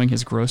 He's showing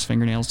his gross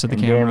fingernails to the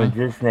camera. Damaged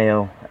this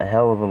nail a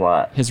hell of a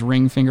lot. His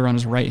ring finger on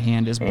his right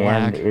hand is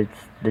black. And it's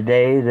the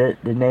day that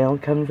the nail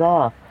comes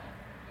off.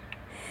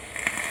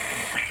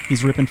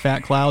 He's ripping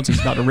fat clouds. He's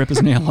about to rip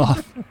his nail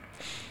off.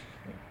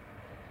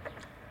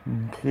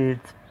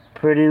 It's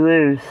pretty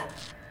loose.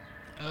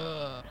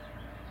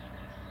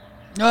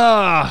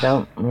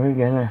 So we're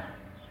gonna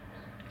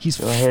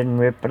go ahead and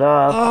rip it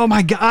off. Oh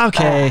my god,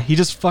 okay. He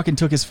just fucking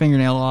took his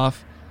fingernail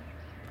off.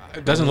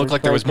 It doesn't look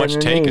like there was much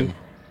taken.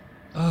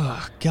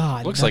 Oh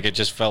god. Looks like it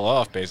just fell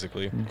off,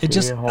 basically. It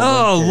just,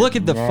 oh, look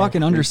at the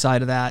fucking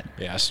underside of that.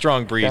 Yeah, a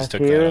strong breeze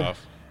took that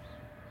off.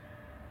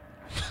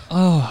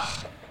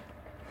 Oh.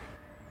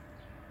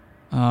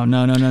 Oh,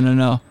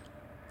 no.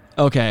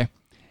 Okay.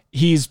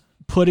 He's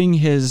putting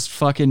his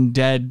fucking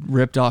dead,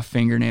 ripped off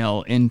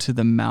fingernail into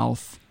the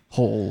mouth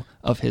hole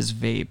of his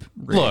vape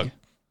rig. Look,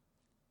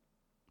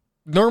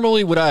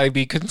 normally would I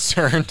be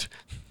concerned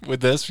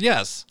with this?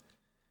 Yes.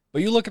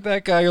 But you look at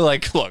that guy, you're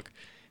like, look,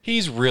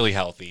 he's really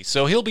healthy,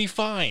 so he'll be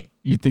fine.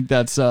 You think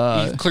that's...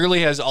 He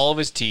clearly has all of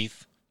his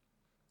teeth,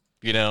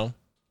 you know?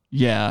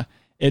 Yeah.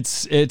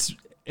 It's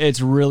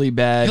really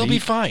bad. He'll be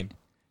fine.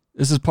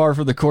 This is par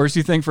for the course,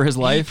 you think, for his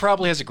life? He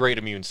probably has a great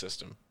immune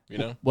system, you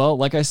know? Well,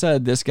 like I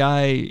said, this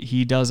guy,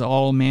 he does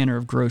all manner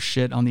of gross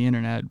shit on the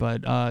internet.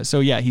 But,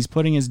 so yeah, he's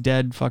putting his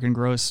dead fucking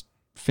gross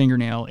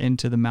fingernail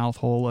into the mouth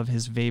hole of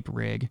his vape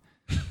rig.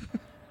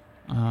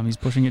 He's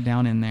pushing it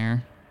down in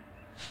there.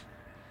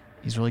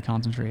 He's really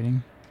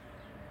concentrating.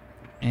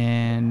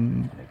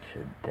 And,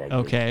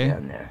 okay.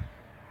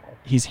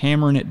 He's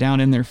hammering it down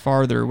in there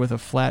farther with a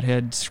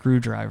flathead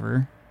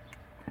screwdriver.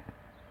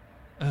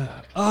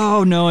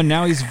 Oh, no, and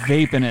now he's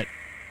vaping it.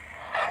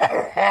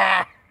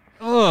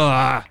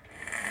 Ugh.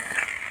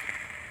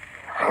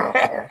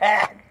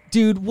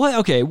 Dude, what?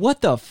 Okay,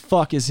 what the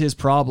fuck is his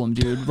problem,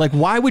 dude? Like,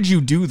 why would you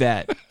do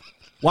that?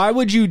 Why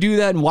would you do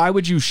that, and why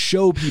would you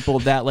show people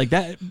that? Like,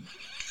 that...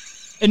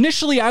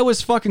 Initially, I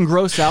was fucking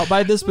grossed out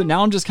by this, but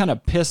now I'm just kind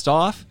of pissed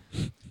off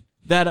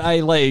that I,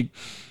 like...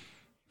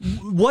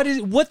 What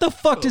the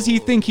fuck does he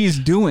think he's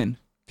doing?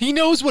 He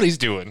knows what he's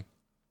doing.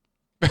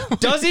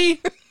 Does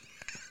he?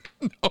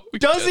 No,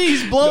 does he?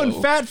 He's blowing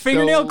fat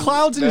fingernail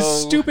clouds in his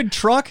stupid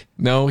truck?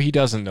 No, he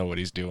doesn't know what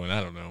he's doing.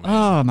 I don't know, man.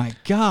 Oh, my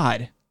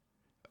God.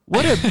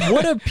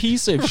 What a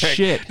piece of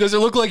shit. Does it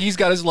look like he's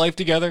got his life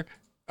together?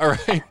 All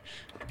right.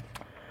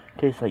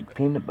 Tastes like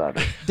peanut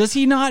butter. Does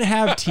he not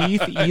have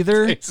teeth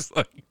either? Tastes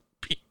like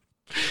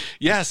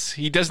yes,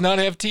 he does not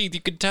have teeth. You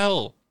could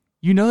tell.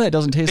 You know that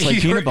doesn't taste like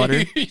peanut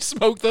butter. You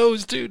smoke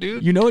those too,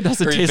 dude. You know it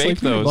doesn't taste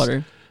like peanut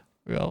butter.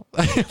 Well,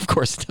 of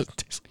course it doesn't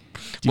taste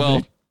like...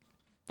 Well,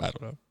 I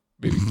don't know.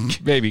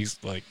 Maybe he's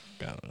like,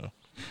 I don't know.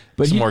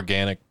 But some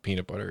organic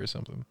peanut butter or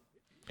something.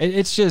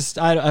 It's just,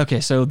 okay,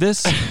 so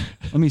this,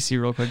 let me see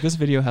real quick. This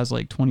video has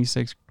like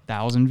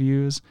 26,000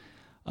 views.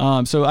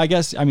 So I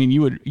guess, I mean,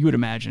 you would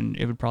imagine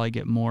it would probably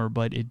get more,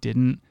 but it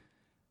didn't.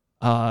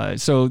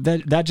 So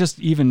that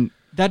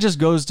just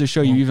goes to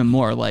show you even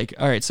more. Like,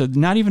 all right, so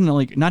not even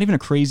a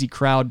crazy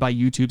crowd by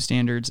YouTube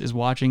standards is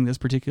watching this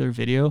particular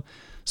video.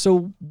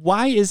 So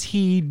why is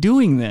he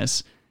doing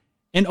this?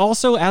 And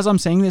also, as I'm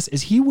saying this,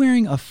 is he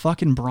wearing a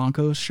fucking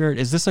Broncos shirt?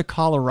 Is this a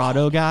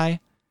Colorado guy?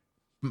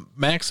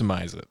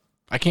 Maximize it.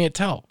 I can't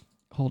tell.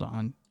 Hold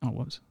on. Oh,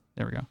 whoops.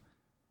 There we go.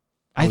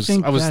 I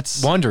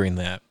was wondering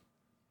that.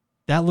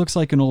 That looks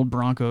like an old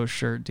Broncos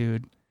shirt,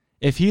 dude.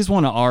 If he's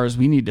one of ours,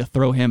 we need to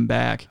throw him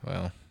back.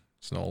 Well,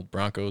 it's an old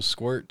Broncos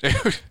squirt,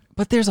 dude.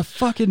 But there's a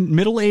fucking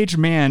middle-aged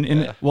man,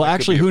 and well,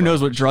 actually, who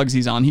knows what drugs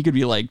he's on? He could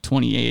be like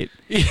 28.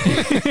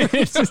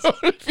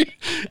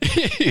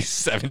 He's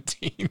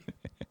 17.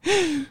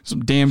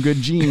 Some damn good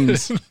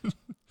genes.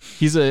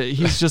 He's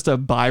just a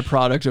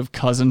byproduct of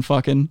cousin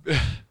fucking.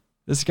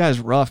 This guy's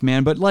rough,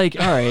 man. But like,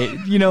 all right,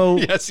 you know.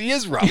 Yes, he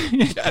is rough.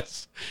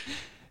 Yes.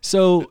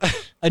 So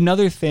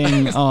another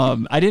thing,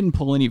 I didn't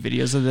pull any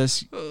videos of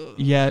this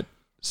yet.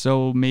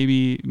 So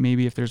maybe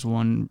if there's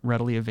one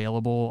readily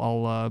available,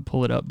 I'll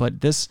pull it up.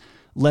 But this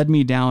led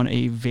me down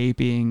a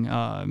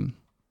vaping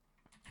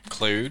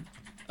cloud.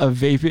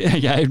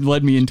 Yeah, it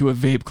led me into a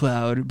vape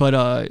cloud.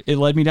 But it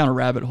led me down a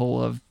rabbit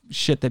hole of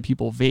shit that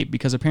people vape,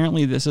 because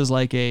apparently this is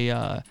like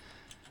a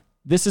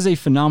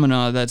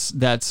phenomena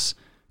that's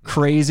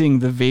crazing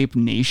the vape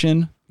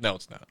nation. No,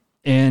 it's not.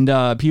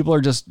 And people are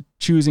just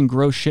choosing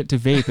gross shit to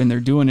vape, and they're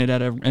doing it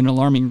at an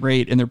alarming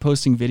rate, and they're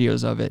posting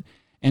videos of it.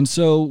 And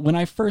so when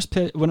I first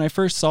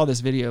saw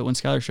this video, when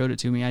Skylar showed it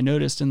to me, I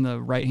noticed in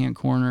the right-hand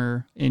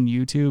corner in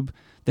YouTube,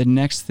 the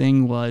next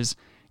thing was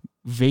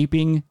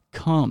vaping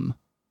cum.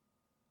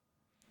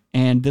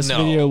 And this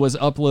video was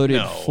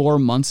uploaded 4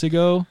 months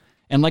ago.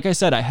 And like I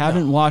said, I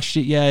haven't watched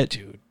it yet.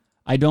 Dude.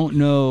 I don't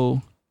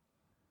know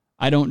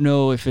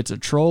if it's a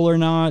troll or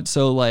not.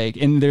 So like,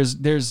 and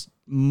there's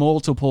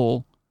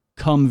multiple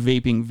cum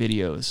vaping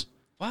videos.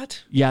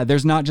 What? Yeah,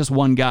 there's not just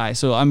one guy.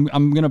 So I'm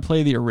gonna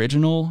play the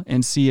original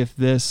and see if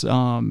this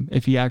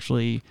if he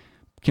actually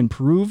can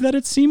prove that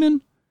it's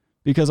semen,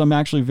 because I'm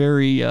actually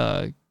very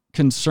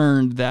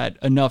concerned that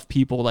enough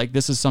people, like,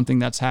 this is something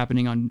that's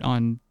happening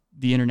on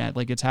the internet,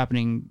 like it's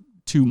happening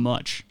too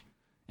much,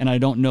 and I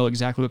don't know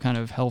exactly what kind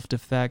of health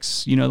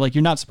effects. You know, like,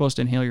 you're not supposed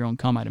to inhale your own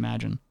cum, I'd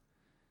imagine.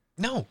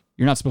 No,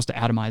 you're not supposed to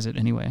atomize it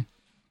anyway.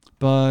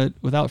 But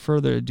without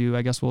further ado,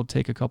 I guess we'll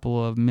take a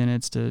couple of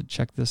minutes to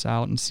check this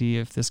out and see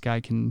if this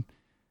guy's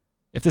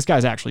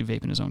actually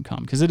vaping his own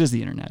cum, because it is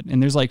the internet,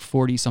 and there's like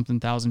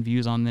 40-something thousand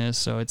views on this,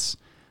 so it's,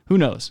 who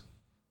knows.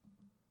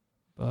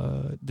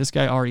 But this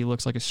guy already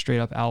looks like a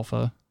straight up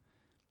alpha.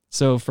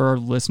 So for our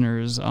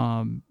listeners,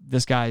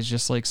 this guy is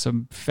just like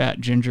some fat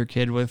ginger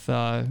kid with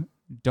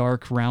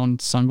dark round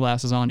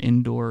sunglasses on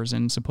indoors,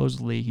 and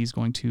supposedly he's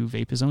going to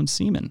vape his own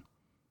semen.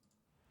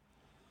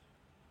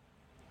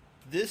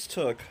 This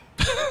took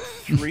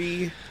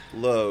 3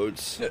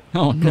 loads,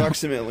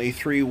 approximately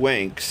 3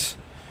 wanks,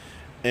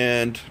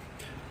 and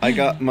I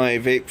got my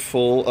vape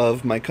full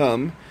of my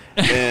cum,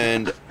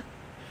 and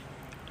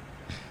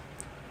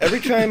every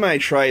time I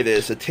try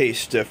this, it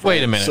tastes different.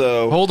 Wait a minute.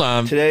 So hold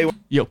on. Today,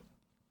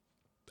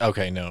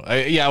 Okay, no.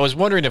 I was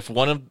wondering if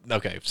one of...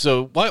 Okay,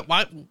 so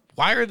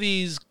why are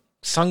these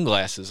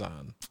sunglasses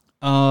on?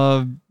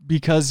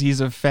 Because he's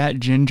a fat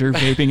ginger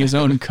vaping his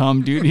own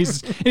cum, dude.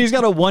 He's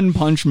got a One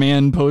Punch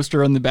Man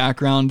poster on the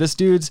background. This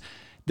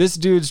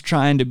dude's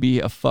trying to be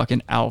a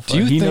fucking alpha.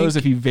 He knows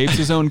if he vapes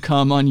his own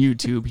cum on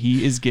YouTube,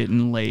 he is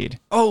getting laid.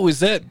 Oh, is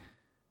that...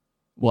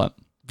 What?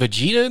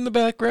 Vegeta in the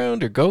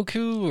background, or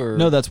Goku, or...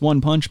 No, that's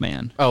One Punch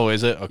Man. Oh,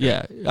 is it? Okay.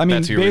 Yeah. I mean,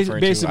 that's who you're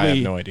referring basically, to. I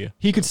have no idea.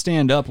 He could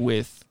stand up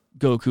with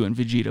Goku and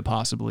Vegeta,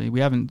 possibly.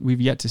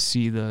 We've yet to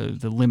see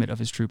the limit of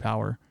his true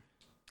power.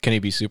 Can he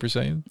be Super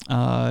Saiyan?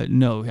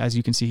 No. As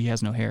you can see, he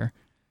has no hair.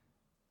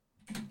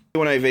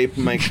 when I vape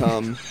my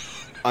cum,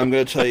 I'm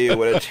going to tell you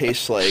what it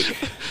tastes like.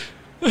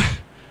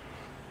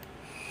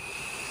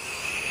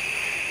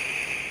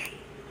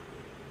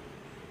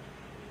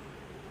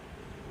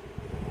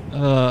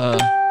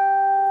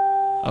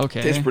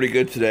 Okay. Tastes pretty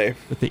good today.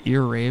 With the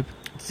ear rape.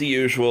 It's the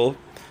usual.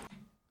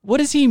 What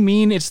does he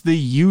mean it's the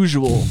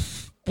usual?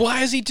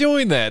 Why is he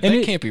doing that?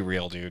 That can't be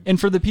real, dude. And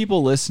for the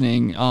people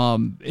listening,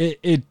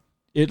 it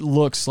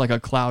looks like a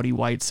cloudy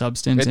white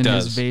substance in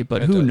his vape,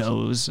 but who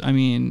knows? I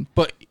mean...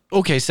 But,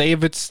 okay, say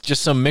if it's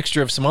just some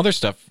mixture of some other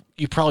stuff,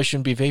 you probably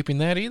shouldn't be vaping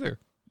that either.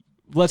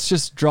 Let's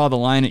just draw the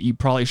line at you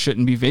probably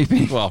shouldn't be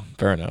vaping. Well,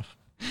 fair enough.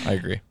 I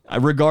agree.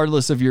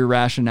 Regardless of your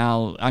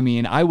rationale, I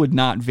mean, I would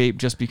not vape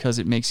just because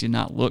it makes you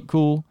not look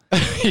cool.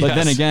 But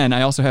then again,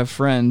 I also have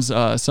friends,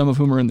 some of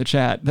whom are in the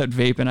chat, that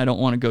vape, and I don't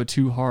want to go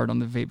too hard on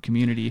the vape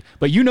community.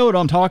 But you know what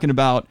I'm talking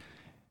about,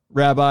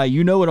 Rabbi.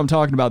 You know what I'm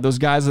talking about. Those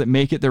guys that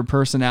make it their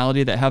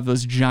personality, that have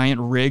those giant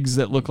rigs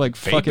that look like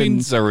fucking...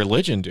 Vaping's a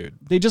religion, dude.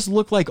 They just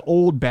look like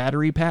old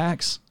battery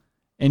packs,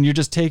 and you're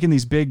just taking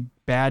these big,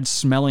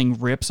 bad-smelling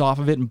rips off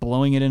of it and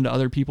blowing it into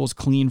other people's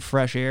clean,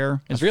 fresh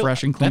air, as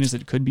fresh and clean as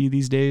it could be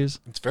these days.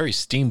 It's very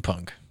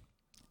steampunk.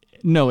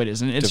 No, it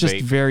isn't. It's just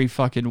very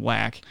fucking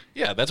whack.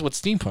 Yeah, that's what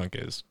steampunk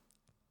is.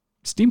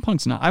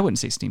 Steampunk's not... I wouldn't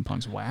say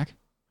steampunk's whack.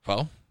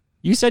 Well...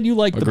 You said you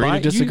like agree to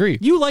disagree.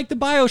 You like the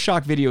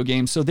BioShock video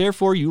game, so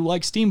therefore you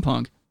like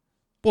steampunk.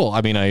 Well,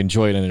 I mean, I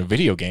enjoy it in a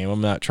video game.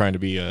 I'm not trying to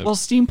be a... Well,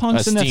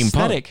 steampunk's an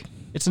aesthetic.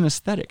 It's an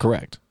aesthetic.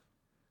 Correct.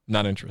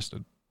 Not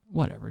interested.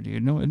 Whatever,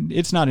 dude. No,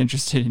 it's not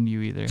interested in you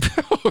either.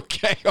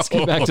 Okay. Let's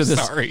get back to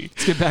this. Sorry.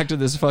 Let's get back to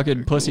this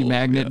fucking pussy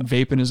magnet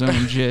vaping his own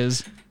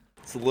jizz.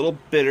 It's a little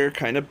bitter,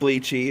 kind of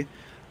bleachy,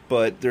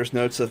 but there's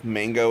notes of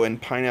mango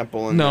and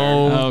pineapple in there.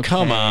 No, okay.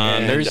 Come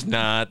on. There's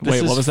not.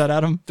 Wait, what was that,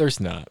 Adam? There's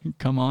not.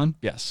 Come on.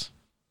 Yes.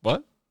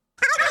 What?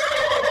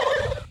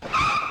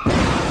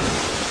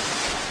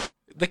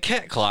 The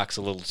cat clock's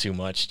a little too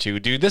much too,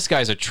 dude. This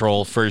guy's a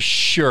troll for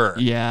sure.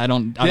 Yeah,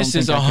 This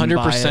is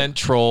 100%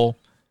 troll.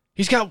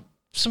 He's got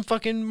some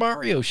fucking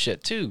Mario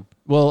shit too.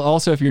 Well,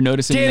 also, if you're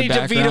noticing Danny in the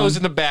background, DeVito's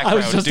in the background. I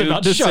was just dude.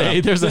 about to say,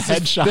 up. there's a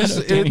headshot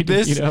of Danny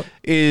DeVito.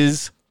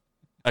 Is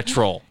a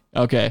troll.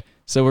 Okay,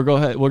 so we're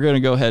going to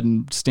go ahead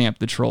and stamp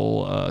the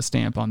troll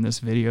stamp on this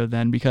video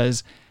then,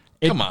 because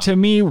Come on. to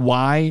me,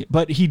 why?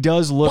 But he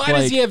does look like...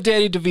 Why does he have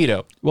Danny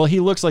DeVito? Well, he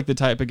looks like the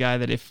type of guy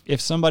that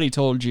if somebody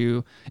told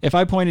you, if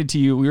I pointed to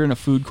you, we were in a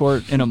food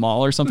court in a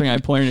mall or something, I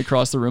pointed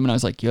across the room and I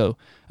was like, yo,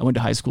 I went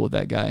to high school with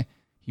that guy.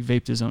 He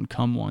vaped his own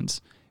cum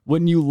once.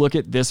 Wouldn't you look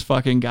at this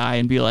fucking guy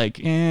and be like,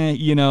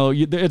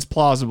 it's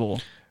plausible?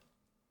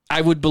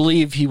 I would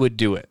believe he would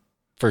do it,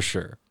 for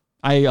sure.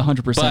 I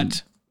 100%.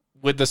 But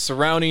with the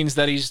surroundings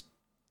that he's,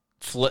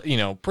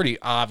 pretty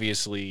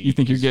obviously... You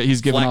think he's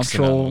giving off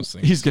troll...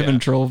 He's giving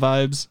troll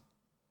vibes?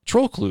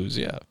 Troll clues,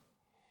 yeah.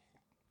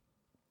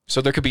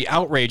 So there could be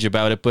outrage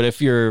about it, but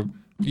if you're,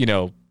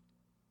 you've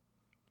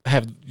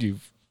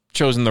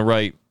chosen the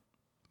right...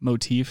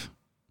 motif.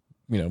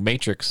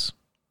 Matrix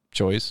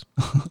choice.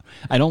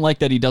 I don't like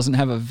that he doesn't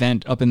have a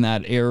vent up in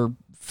that air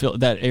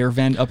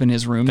vent up in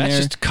his room. That's there.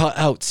 just cut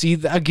out. See,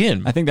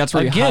 again. I think that's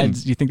where he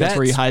hides. Do you think that's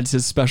where he hides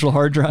his special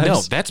hard drives?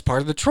 No, that's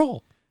part of the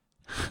troll.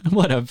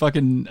 What,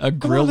 a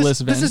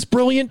grillless vent? This is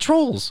brilliant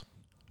trolls.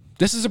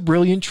 This is a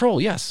brilliant troll,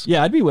 yes.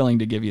 Yeah, I'd be willing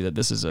to give you that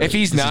this is a... If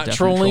he's not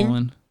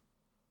trolling...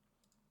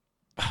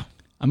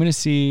 I'm going to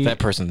see... That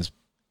person's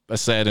a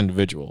sad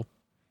individual.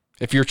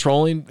 If you're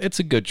trolling, it's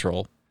a good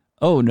troll.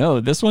 Oh, no.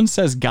 This one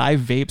says guy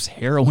vapes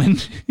heroin.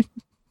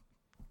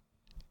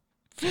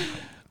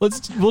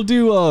 Let's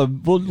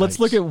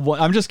look at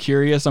what... I'm just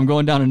curious. I'm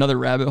going down another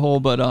rabbit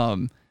hole, but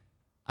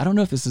I don't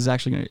know if this is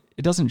actually going to...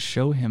 It doesn't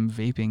show him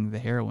vaping the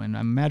heroin.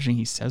 I'm imagining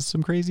he says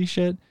some crazy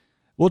shit.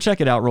 We'll check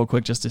it out real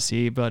quick just to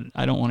see, but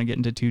I don't want to get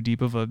into too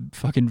deep of a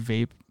fucking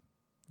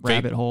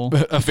rabbit hole.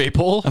 A vape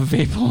hole? A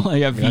vape hole.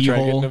 Yeah, V hole. Trying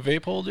to get in a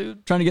vape hole,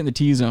 dude? Trying to get in the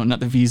T zone,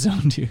 not the V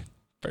zone, dude.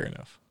 Fair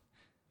enough.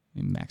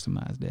 Let me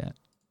maximize that.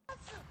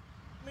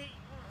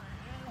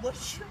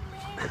 What's your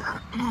name?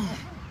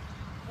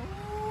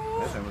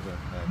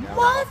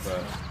 What?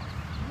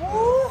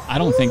 I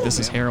don't think this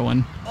is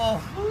heroin.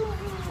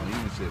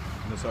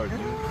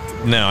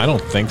 No, I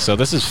don't think so.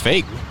 This is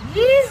fake.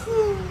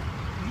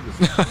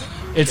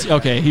 It's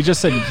okay. He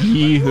just said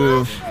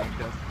yee-hoo.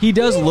 He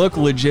does look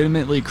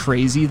legitimately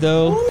crazy,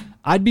 though.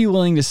 I'd be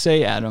willing to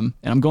say, Adam,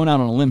 and I'm going out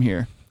on a limb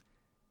here,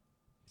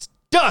 it's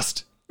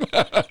dust.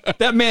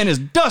 That man is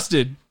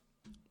dusted.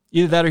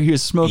 Either that or he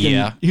was smoking.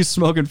 Yeah. He was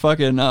smoking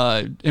fucking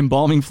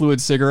embalming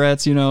fluid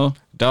cigarettes.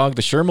 Dog,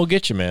 the Sherm will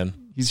get you, man.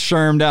 He's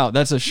shermed out.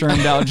 That's a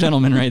shermed out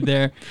gentleman right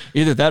there.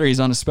 Either that or he's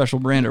on a special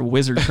brand or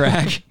wizard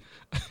crack.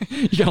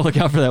 You gotta look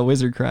out for that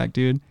wizard crack,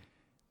 dude.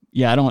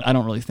 Yeah, I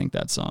don't really think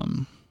that's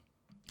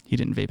he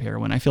didn't vape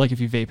heroin. I feel like if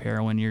you vape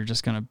heroin, you're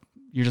just gonna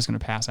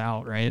pass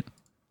out, right?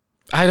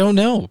 I don't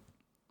know.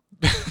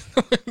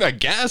 I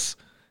guess.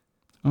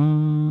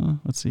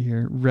 Let's see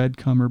here. Red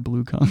cum or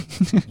blue cum?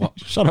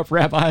 Shut up,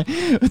 Rabbi.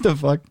 What the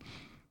fuck?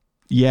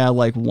 Yeah,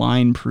 like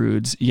wine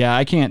prudes. Yeah,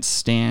 I can't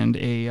stand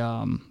a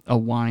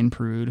wine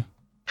prude.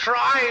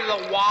 Try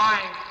the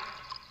wine.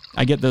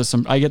 I get those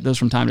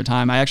from time to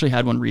time. I actually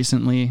had one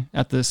recently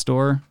at the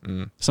store.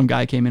 Some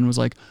guy came in and was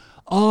like,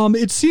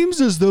 it seems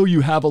as though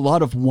you have a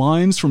lot of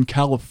wines from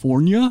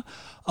California.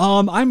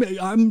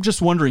 I'm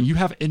just wondering, you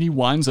have any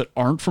wines that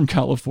aren't from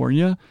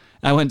California?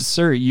 And I went,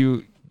 sir,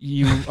 you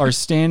are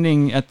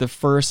standing at the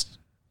first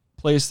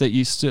place that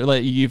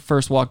you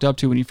first walked up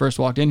to when you first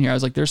walked in here. I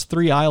was like, there's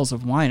 3 aisles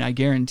of wine. I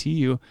guarantee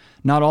you,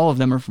 not all of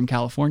them are from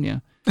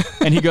California.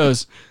 And he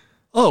goes,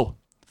 oh,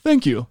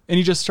 thank you. And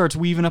he just starts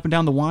weaving up and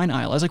down the wine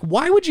aisle. I was like,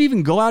 why would you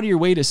even go out of your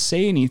way to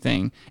say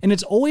anything? And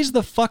it's always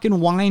the fucking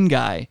wine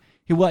guy.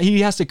 He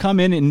has to come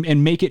in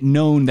and make it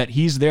known that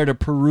he's there to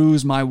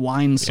peruse my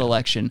wine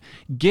selection.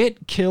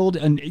 Get killed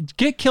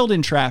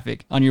in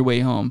traffic on your way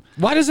home.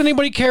 Why does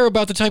anybody care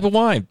about the type of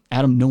wine?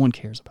 Adam, no one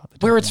cares about the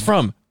type where of it's wine.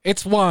 from.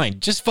 It's wine.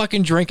 Just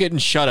fucking drink it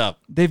and shut up.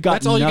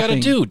 That's all you got to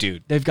do,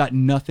 dude. They've got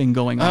nothing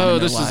going on. Oh, in their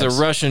this lives. is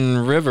a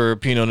Russian River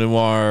Pinot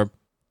Noir.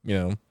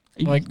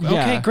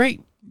 Okay,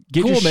 great.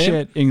 Get cool, your man.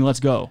 shit and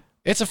let's go.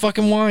 It's a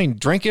fucking wine.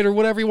 Drink it or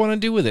whatever you want to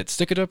do with it.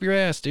 Stick it up your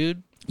ass,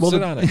 dude. Well,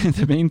 Sit on it.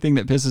 The main thing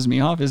that pisses me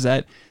off is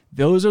that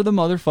those are the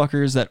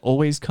motherfuckers that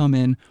always come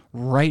in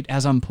right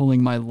as I'm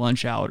pulling my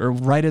lunch out or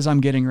right as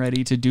I'm getting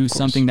ready to do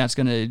something that's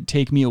going to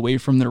take me away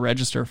from the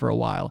register for a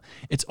while.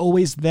 It's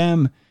always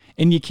them.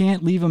 And you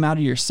can't leave them out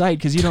of your sight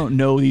because you don't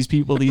know these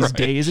people these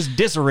days. It's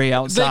disarray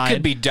outside. They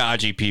could be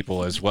dodgy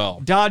people as well.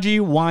 Dodgy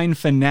wine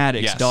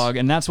fanatics, dog.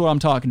 And that's what I'm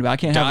talking about. I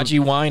can't have dodgy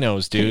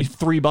winos, dude.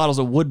 3 bottles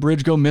of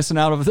Woodbridge go missing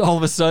out of all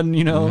of a sudden,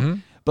 Mm-hmm.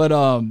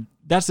 But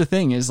that's the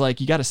thing is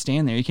like you got to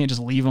stand there. You can't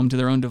just leave them to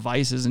their own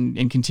devices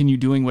and continue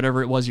doing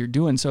whatever it was you're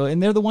doing. So,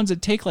 and they're the ones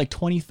that take like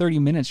 20, 30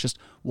 minutes just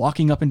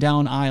walking up and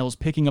down aisles,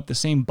 picking up the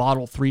same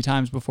bottle 3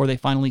 times before they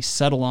finally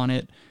settle on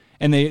it.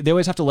 And they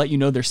always have to let you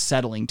know they're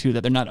settling too,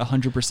 that they're not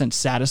 100%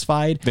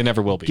 satisfied. They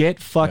never will be. Get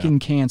fucking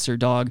cancer,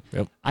 dog.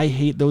 Yep. I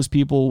hate those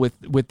people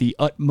with the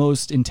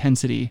utmost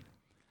intensity.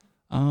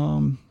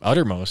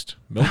 Uttermost.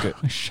 Milk it.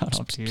 Shut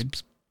up,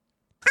 dude.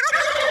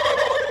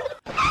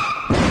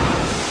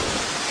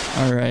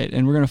 All right,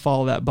 and we're going to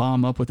follow that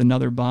bomb up with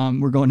another bomb.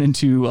 We're going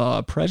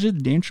into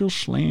presidential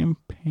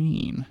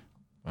champagne.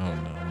 Oh,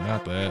 no,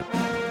 not that.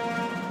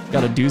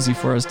 Got a doozy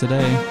for us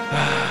today.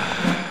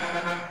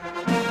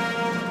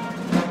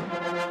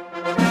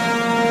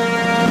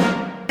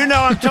 You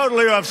know I'm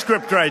totally off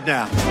script right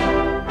now.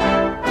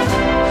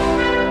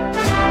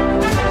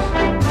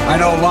 I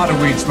know a lot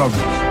of weed smokers.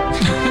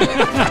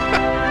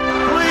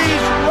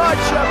 Please,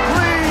 Russia,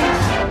 please.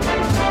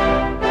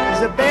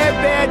 He's a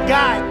bad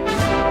guy.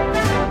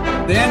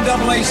 The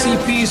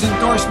NAACP's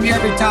endorsed me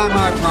every time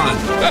I run.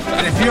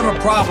 And if you have a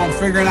problem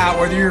figuring out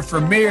whether you're for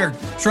me or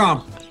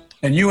Trump,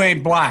 and you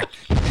ain't black.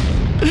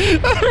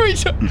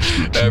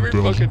 Every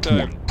fucking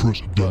time.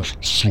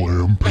 Presidential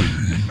slam pain.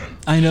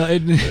 I know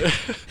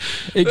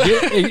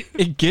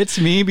it gets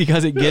me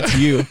because it gets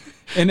you.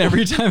 And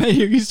every time I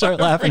hear you start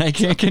laughing, I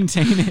can't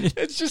contain it.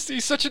 It's just,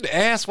 he's such an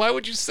ass. Why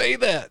would you say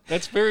that?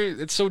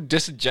 It's so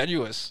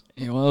disingenuous.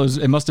 Yeah, well,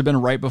 it must have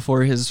been right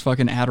before his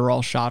fucking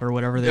Adderall shot or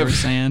whatever they were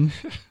saying.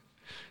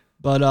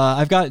 But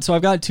I've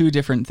got two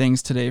different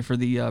things today for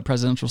the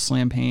presidential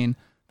slam pain.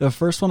 The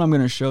first one I'm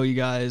going to show you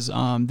guys.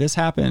 This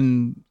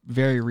happened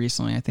very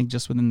recently, I think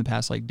just within the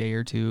past day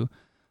or two.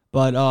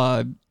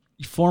 But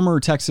former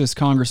Texas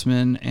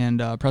congressman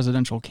and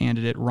presidential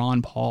candidate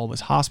Ron Paul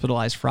was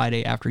hospitalized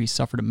Friday after he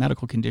suffered a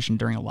medical condition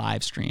during a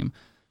live stream.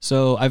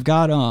 So I've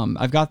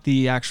got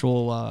the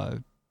actual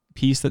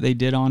piece that they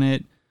did on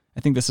it. I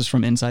think this is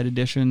from Inside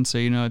Edition, so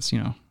it's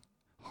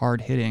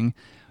hard hitting.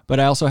 But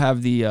I also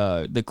have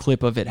the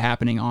clip of it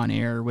happening on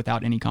air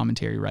without any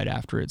commentary right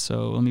after it.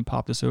 So let me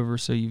pop this over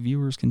so you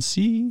viewers can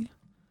see.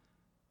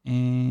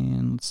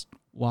 And let's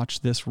watch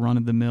this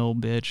run-of-the-mill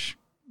bitch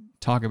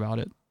talk about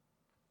it.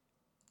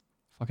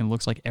 Fucking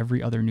looks like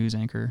every other news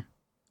anchor.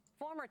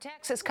 Former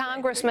Texas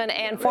congressman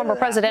and former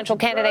presidential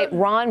candidate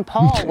Ron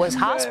Paul was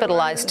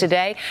hospitalized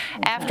today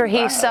after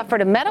he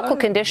suffered a medical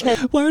condition.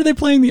 Why are they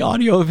playing the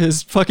audio of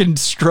his fucking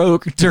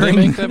stroke during...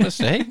 Did they make that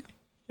mistake?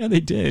 Yeah, they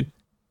did.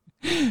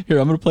 Here,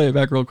 I'm going to play it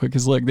back real quick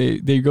because look,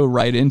 they go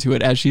right into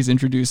it as she's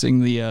introducing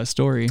the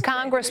story.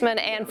 Congressman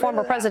and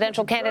former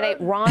presidential candidate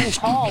Ron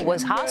Paul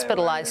was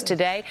hospitalized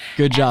today.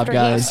 Good job, after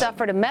guys. He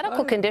suffered a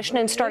medical condition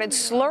and started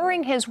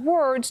slurring his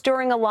words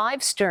during a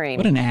live stream.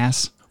 What an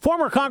ass.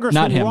 Former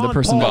Congressman Not him, Ron the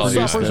person Paul that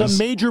suffers this. a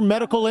major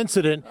medical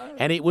incident,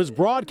 and it was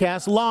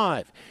broadcast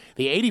live.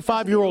 The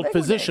 85-year-old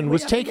physician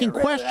was taking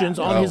questions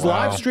on his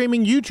live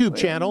streaming YouTube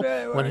channel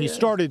when he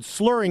started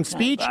slurring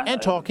speech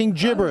and talking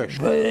gibberish.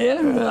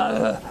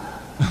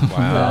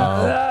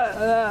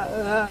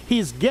 Wow.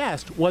 His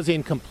guest was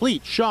in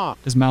complete shock.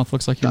 His mouth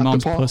looks like your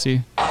mom's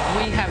pussy.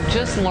 We have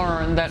just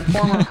learned that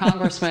former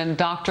Congressman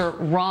Dr.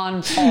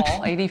 Ron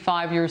Paul,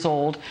 85 years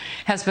old,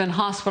 has been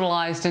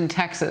hospitalized in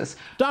Texas.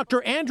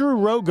 Dr. Andrew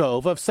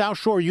Rogove of South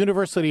Shore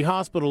University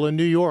Hospital in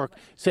New York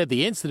said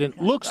the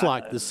incident looks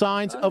like the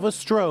signs of a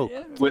stroke.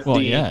 With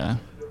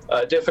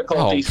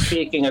difficulty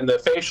speaking and the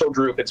facial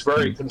droop, it's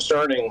very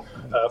concerning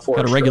for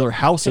Got a regular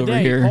house Today,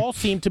 over here. Paul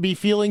seemed to be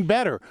feeling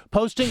better,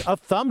 posting a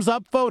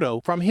thumbs-up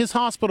photo from his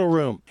hospital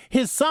room.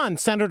 His son,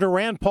 Senator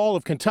Rand Paul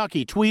of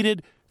Kentucky,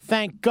 tweeted,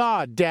 "Thank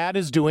God Dad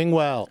is doing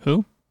well."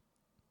 Who?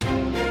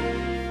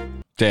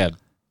 Dad.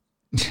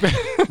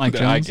 Mike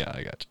Jones?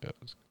 I got you.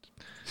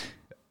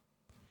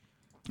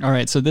 All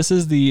right, so this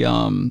is the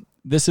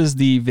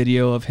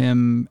video of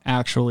him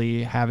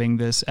actually having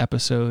this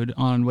episode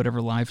on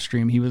whatever live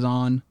stream he was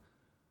on.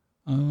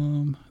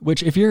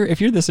 Which if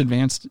you're this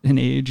advanced in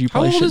age, you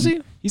probably old is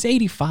shouldn't. He's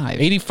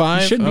 85.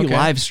 85? You shouldn't be Okay.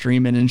 live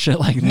streaming and shit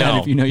like that. No,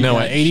 if you know you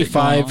got at shit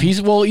 85,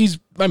 going on.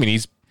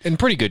 he's in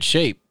pretty good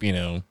shape,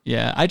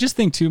 Yeah, I just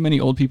think too many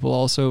old people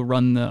also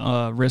run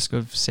the risk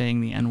of saying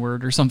the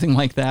N-word or something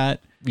like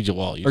that.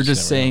 Well, or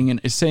just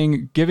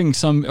giving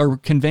some or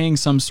conveying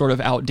some sort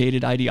of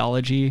outdated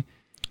ideology.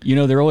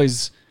 They're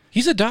always.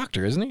 He's a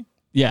doctor, isn't he?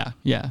 Yeah.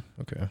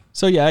 Okay.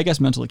 So yeah, I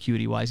guess mental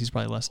acuity wise, he's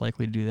probably less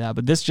likely to do that.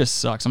 But this just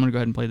sucks. I'm gonna go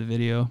ahead and play the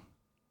video.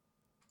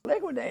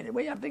 Liquidated.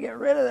 We have to get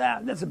rid of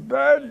that. That's a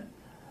burden.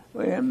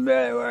 We can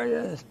barely wear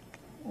this.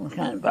 We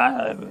can't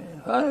buy it.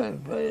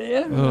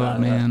 Oh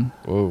man.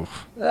 Whoa.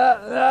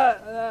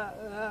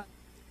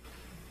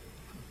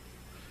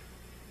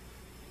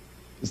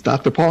 It's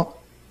Dr. Paul.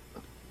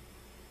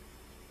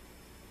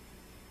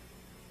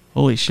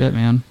 Holy shit,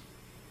 man.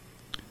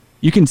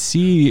 You can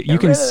see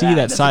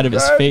that side of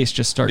his face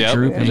just start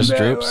drooping. It just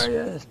droops.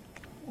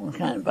 We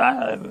can't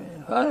buy it.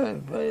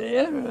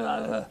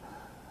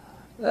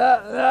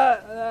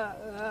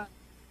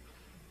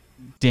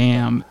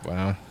 Damn.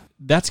 Wow.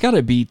 That's got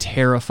to be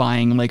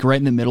terrifying, like right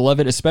in the middle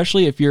of it,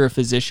 especially if you're a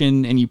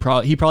physician and he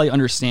probably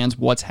understands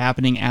what's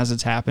happening as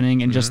it's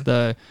happening and just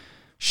the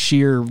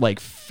sheer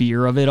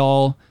fear of it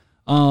all.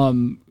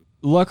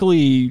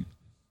 Luckily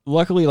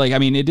luckily, like, I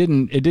mean, it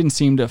didn't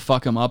seem to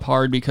fuck him up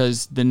hard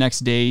because the next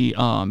day, he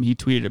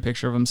tweeted a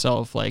picture of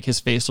himself, like his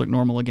face looked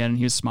normal again and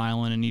he was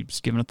smiling and he was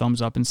giving a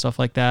thumbs up and stuff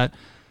like that.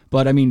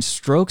 But I mean,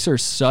 strokes are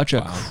such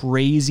a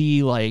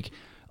crazy, like,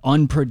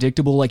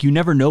 unpredictable, like you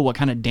never know what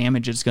kind of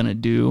damage it's going to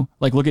do.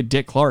 Like look at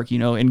Dick Clark, you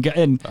know,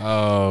 and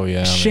oh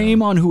yeah,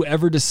 shame on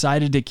whoever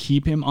decided to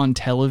keep him on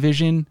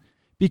television.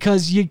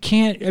 Because you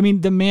can't, I mean,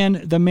 the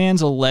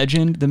man's a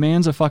legend. The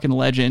man's a fucking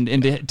legend.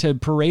 And to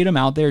parade him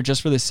out there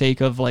just for the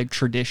sake of like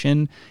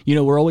tradition, you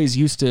know, we're always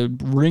used to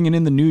ringing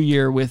in the new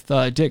year with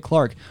Dick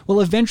Clark. Well,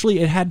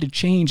 eventually it had to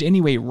change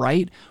anyway,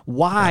 right?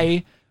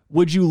 Why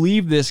would you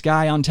leave this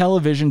guy on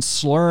television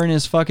slurring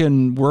his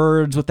fucking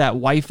words with that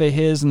wife of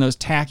his and those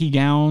tacky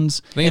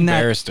gowns? They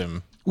embarrassed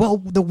him. Well,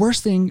 the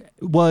worst thing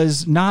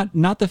was not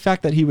the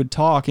fact that he would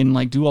talk and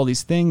like do all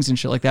these things and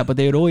shit like that, but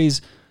they would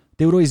always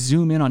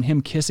zoom in on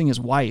him kissing his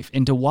wife.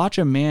 And to watch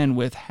a man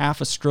with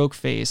half a stroke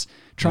face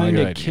trying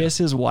to kiss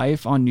his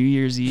wife on New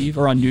Year's Eve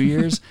or on New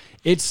Year's,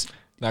 it's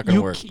not going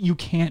to work. You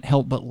can't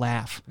help but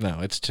laugh.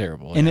 No, it's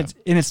terrible. And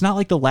it's not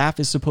like the laugh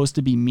is supposed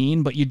to be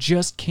mean, but you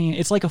just can't.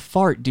 It's like a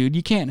fart, dude.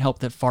 You can't help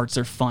that farts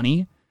are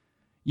funny,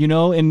 you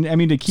know? And I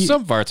mean, to keep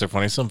some farts are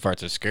funny, some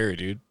farts are scary,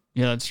 dude.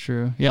 Yeah, that's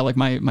true. Yeah, like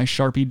my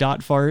Sharpie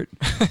dot fart.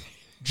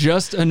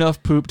 Just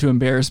enough poop to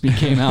embarrass me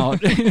came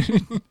out.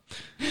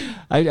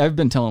 I've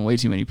been telling way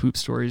too many poop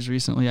stories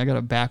recently. I got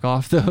to back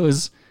off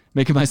those,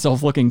 making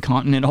myself look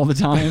incontinent all the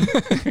time.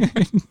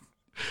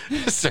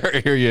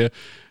 Sorry, hear you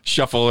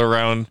shuffle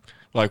around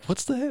like,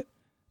 what's that?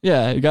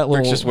 Yeah, you got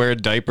little... Rick's just wearing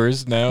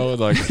diapers now,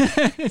 like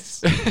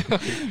just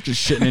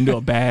shitting into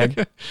a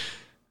bag.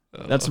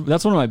 That's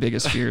one of my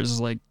biggest fears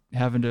is like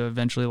having to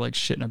eventually like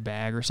shit in a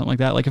bag or something like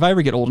that. Like if I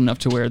ever get old enough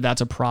to where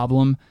that's a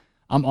problem,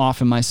 I'm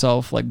offing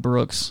myself like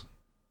Brooks.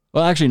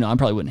 Well, actually, no, I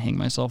probably wouldn't hang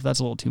myself. That's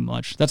a little too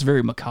much. That's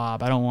very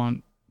macabre. I don't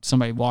want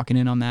somebody walking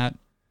in on that.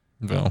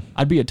 No.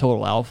 I'd be a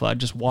total alpha. I'd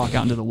just walk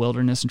out into the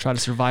wilderness and try to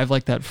survive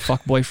like that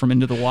fuckboy from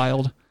Into the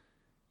Wild.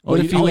 What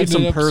if you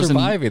ended up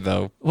surviving,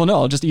 though? Well, no,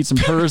 I'll just eat some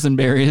purrs and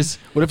berries.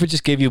 What if it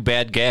just gave you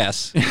bad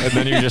gas and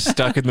then you're just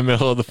stuck in the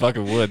middle of the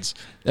fucking woods?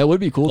 That would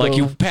be cool, Like, though.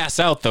 you pass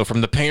out, though,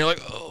 from the pain. You're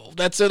like, oh,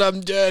 that's it,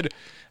 I'm dead.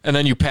 And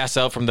then you pass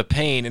out from the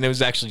pain, and it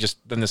was actually just,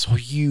 then this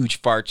huge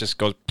fart just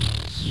goes...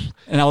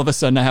 And all of a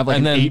sudden I have like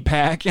an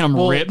 8-pack and I'm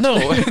ripped.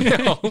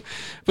 No.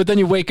 But then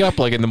you wake up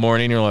like in the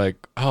morning, you're like,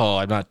 oh,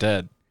 I'm not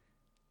dead.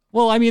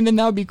 Well, I mean, then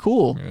that would be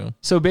cool. Yeah.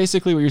 So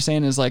basically what you're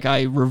saying is like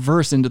I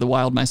reverse Into the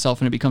Wild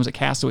myself and it becomes a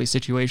Castaway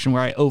situation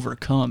where I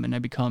overcome and I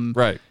become...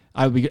 Right.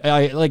 I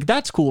like,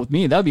 that's cool with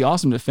me. That'd be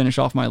awesome to finish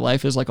off my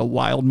life as like a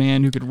wild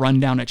man who could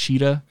run down a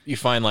cheetah. You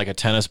find like a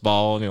tennis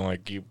ball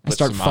and you put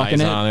start some fucking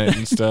eyes it on it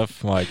and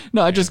stuff. Like,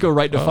 no, I just go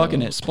right to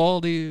fucking it.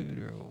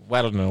 Spaldy,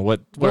 I don't know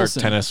what are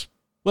tennis...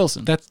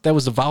 Wilson. That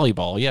was a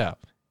volleyball, yeah.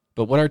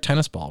 But what are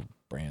tennis ball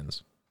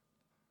brands?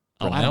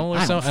 I don't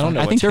know.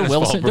 I think they're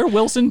Wilson. They're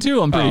Wilson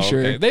too. I'm pretty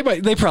sure. They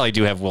probably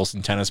do have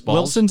Wilson tennis balls.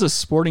 Wilson's a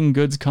sporting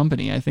goods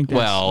company. I think.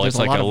 It's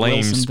like a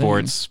lame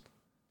sports.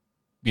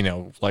 You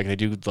know, like they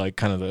do like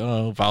kind of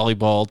the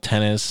volleyball,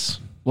 tennis.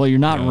 Well, you're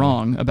not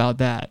wrong about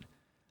that.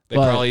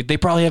 They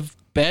probably have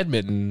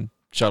badminton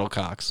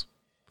shuttlecocks.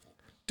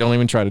 Don't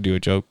even try to do a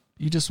joke.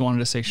 You just wanted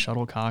to say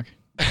shuttlecock.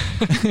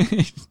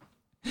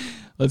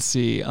 Let's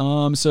see.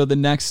 So the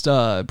next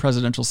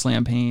presidential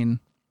slampagne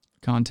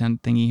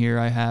content thingy here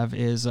I have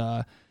is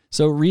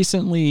so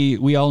recently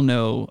we all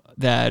know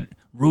that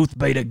Ruth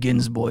Bader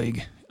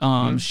Ginsburg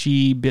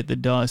she bit the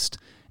dust,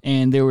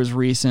 and there's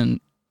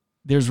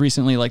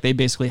recently like they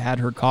basically had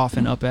her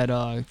coffin up at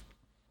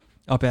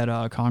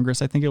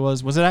Congress. I think it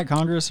was it at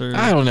Congress or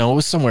I don't know. It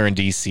was somewhere in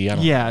DC. I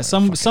don't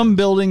know some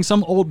building,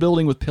 some old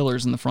building with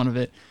pillars in the front of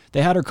it.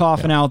 They had her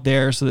coffin out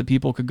there so that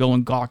people could go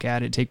and gawk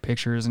at it, take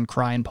pictures, and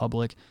cry in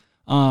public.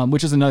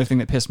 Which is another thing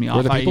that pissed me off.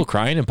 Were the people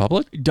crying in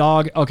public?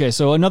 Okay,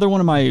 so another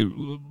one of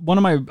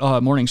my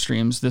morning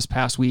streams this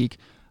past week,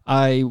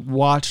 I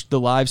watched the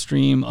live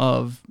stream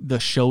of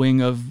the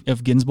showing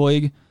of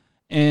Ginsburg,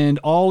 and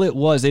all it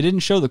was, they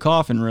didn't show the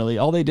coffin really.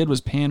 All they did was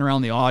pan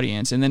around the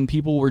audience, and then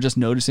people were just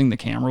noticing the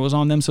camera was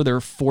on them, so they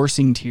were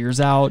forcing tears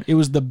out. It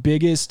was the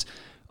biggest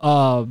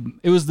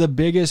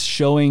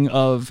showing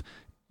of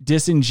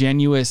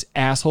disingenuous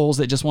assholes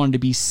that just wanted to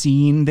be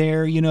seen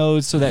there, you know,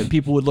 so that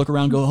people would look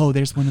around and go, oh,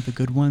 there's one of the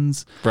good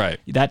ones. Right.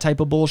 That type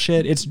of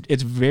bullshit. It's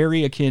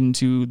very akin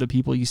to the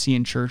people you see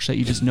in church that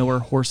you just know are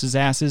horses'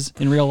 asses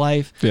in real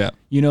life. Yeah.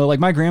 You know, like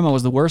my grandma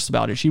was the worst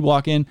about it. She'd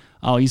walk in,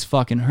 oh, he's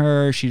fucking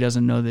her. She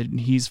doesn't know that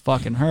he's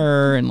fucking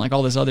her and like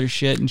all this other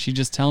shit. And she'd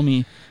just tell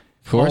me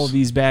all of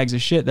these bags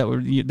of shit that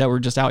were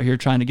just out here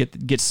trying to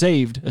get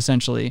saved,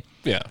 essentially.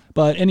 Yeah.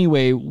 But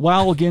anyway,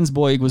 while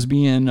Ginsburg was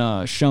being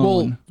shown...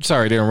 Well,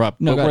 sorry to interrupt,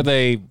 but were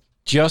they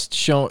just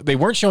showing... They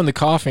weren't showing the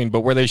coffin,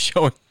 but were they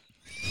showing...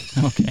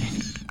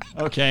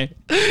 Okay.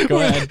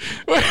 Go ahead.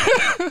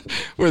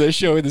 Were they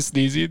showing the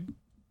sneezing?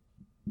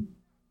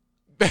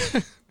 I'm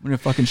going to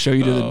fucking show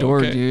you to the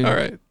door, dude. All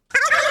right.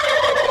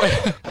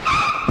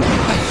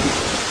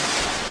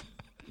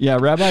 Yeah,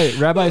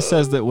 Rabbi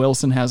says that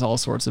Wilson has all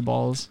sorts of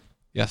balls.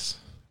 Yes.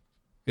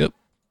 Yep.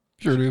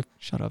 Sure do.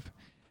 Shut up.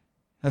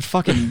 That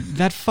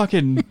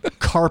fucking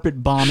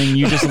carpet bombing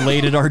you just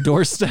laid at our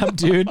doorstep,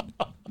 dude.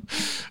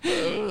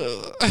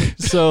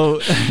 So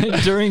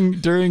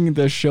during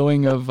the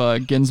showing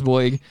of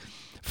Ginsburg,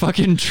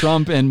 fucking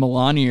Trump and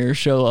Melania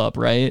show up,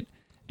 right?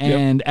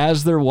 And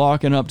as they're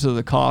walking up to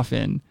the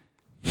coffin,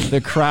 the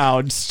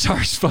crowd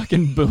starts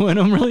fucking booing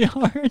them really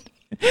hard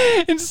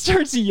and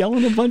starts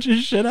yelling a bunch of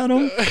shit at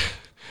them.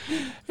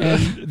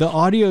 And the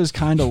audio is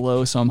kind of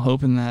low, so I'm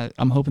hoping that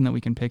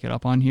we can pick it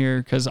up on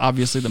here, because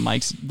obviously the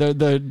mics,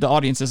 the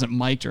audience isn't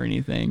mic'd or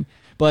anything.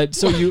 But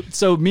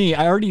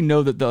I already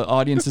know that the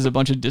audience is a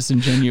bunch of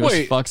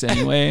disingenuous fucks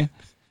anyway.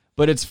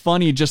 But it's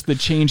funny just the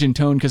change in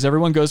tone, because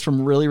everyone goes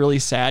from really, really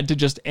sad to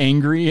just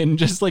angry and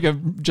just like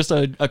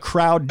a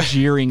crowd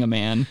jeering a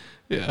man.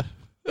 Yeah.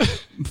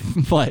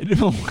 But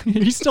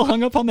you still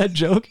hung up on that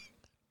joke?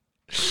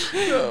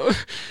 No.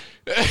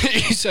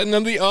 He said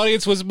none of the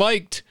audience was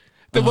mic'd.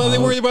 Then why are they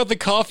worried about the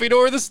coffin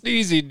or the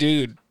sneezy,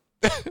 dude?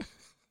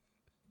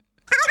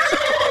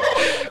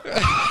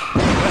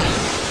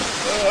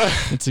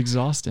 It's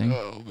exhausting.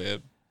 Oh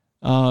man.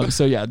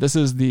 So yeah, this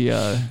is the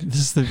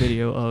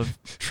video of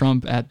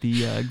Trump at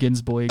the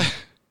Ginsburg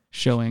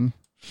showing.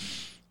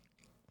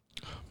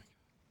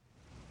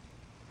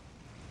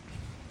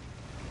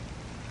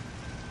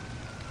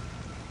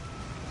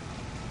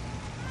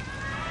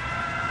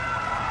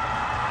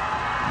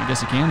 I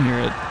guess you can hear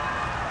it.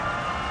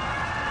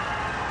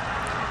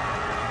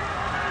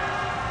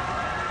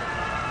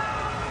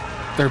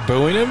 They're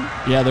booing him?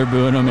 Yeah, they're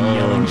booing him and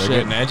yelling they're shit.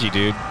 Getting edgy,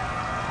 dude.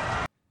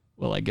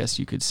 Well, I guess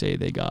you could say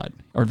he got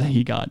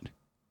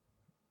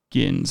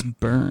Gins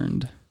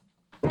burned.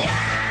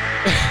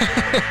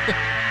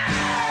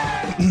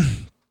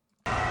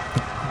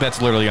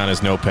 That's literally on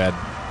his notepad,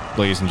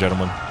 ladies and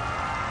gentlemen.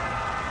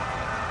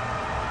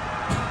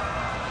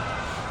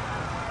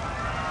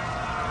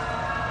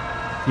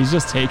 He's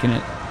just taking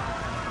it.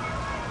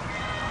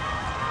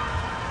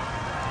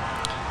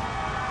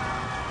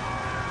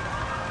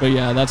 But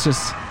yeah, that's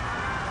just,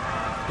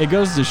 it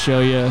goes to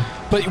show you.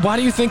 But why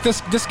do you think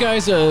this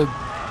guy's a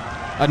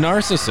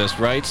narcissist,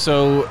 right?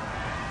 So,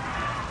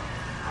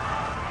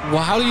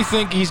 well, how do you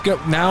think he's going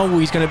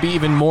to be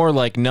even more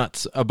like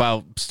nuts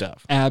about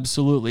stuff?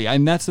 Absolutely.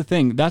 And that's the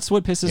thing. That's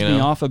what pisses me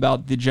off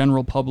about the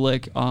general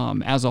public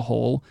as a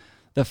whole.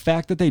 The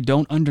fact that they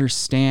don't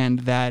understand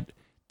that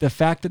the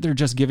fact that they're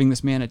just giving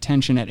this man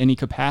attention at any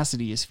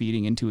capacity is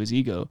feeding into his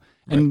ego.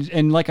 Right.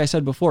 And like I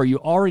said before, you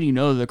already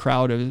know the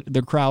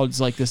crowd's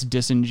like this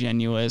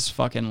disingenuous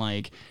fucking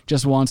like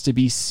just wants to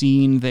be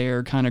seen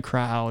there kind of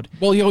crowd.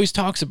 Well, he always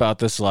talks about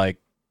this like,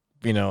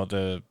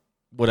 the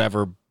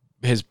whatever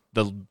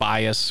the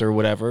bias or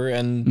whatever,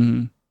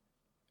 and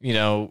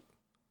now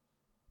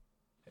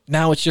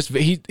it's just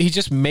he's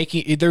just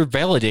making, they're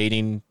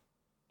validating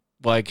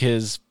like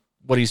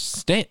what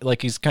he's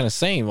like he's kind of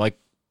saying like,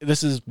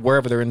 this is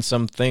wherever they're in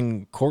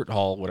something court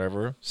hall,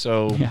 whatever.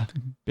 So yeah,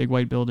 big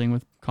white building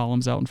with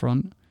columns out in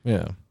front.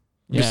 Yeah,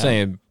 I'm just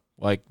saying,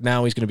 like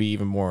now he's going to be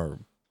even more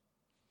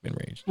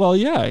enraged. Well,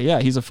 yeah,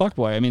 he's a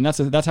fuckboy. I mean, that's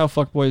how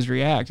fuckboys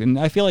react, and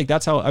I feel like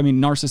that's how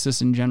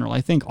narcissists in general. I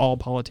think all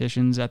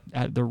politicians at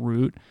the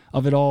root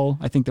of it all,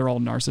 I think they're all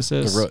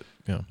narcissists. The root,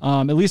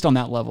 yeah. At least on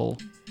that level,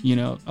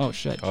 Oh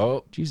shit.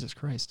 Oh, Jesus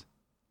Christ.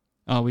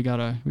 Oh, we got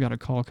a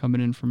call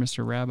coming in from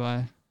Mr.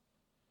 Rabbi.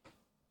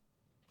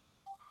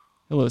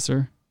 Hello,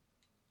 sir.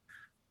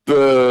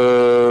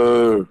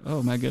 Boo!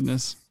 Oh, my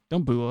goodness.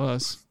 Don't boo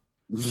us.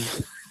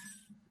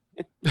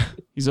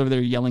 He's over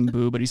there yelling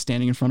boo, but he's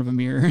standing in front of a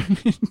mirror.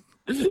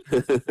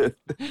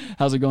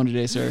 How's it going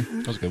today, sir?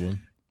 That was a good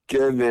one.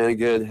 Good, man.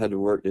 Good. Had to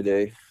work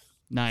today.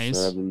 Nice.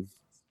 So I've been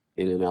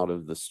in and out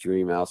of the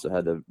stream. I also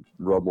had to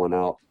rub one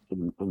out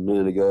a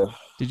minute ago.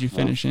 Did you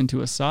finish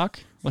into a sock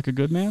like a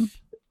good man?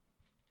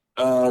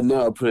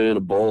 No, I put it in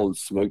a bowl and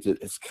smoked it.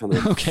 It's kind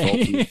of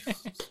okay.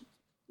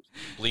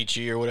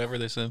 Bleachy or whatever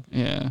they said.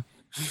 Yeah.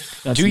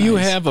 Do you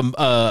have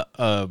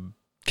a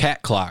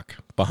cat clock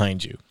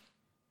behind you?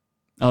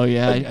 Oh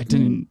yeah, I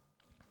didn't.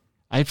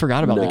 I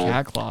forgot about the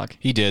cat clock.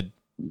 He did.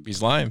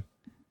 He's lying.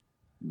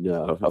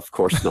 No, of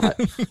course not.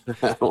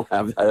 I don't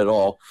have that at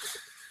all.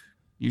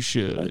 You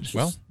should.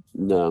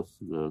 No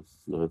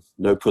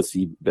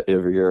pussy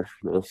over here.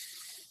 No.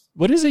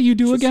 What is it you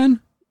do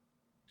again?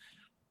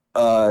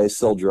 I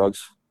sell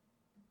drugs.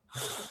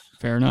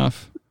 Fair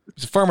enough.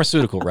 It's a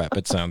pharmaceutical rep,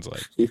 it sounds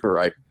like. You're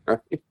right.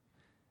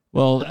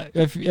 Well,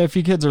 if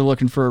you kids are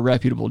looking for a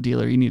reputable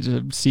dealer, you need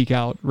to seek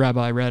out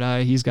Rabbi Red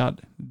Eye. He's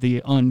got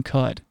the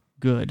uncut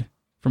good,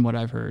 from what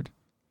I've heard,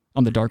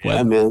 on the dark web.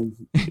 Yeah, man.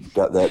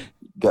 Got that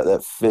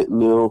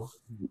fentanyl.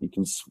 You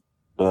can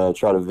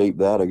try to vape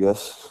that, I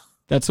guess.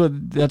 That's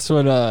what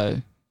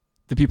the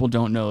people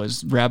don't know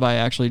is Rabbi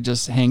actually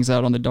just hangs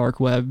out on the dark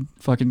web,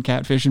 fucking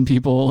catfishing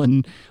people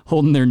and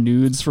holding their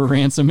nudes for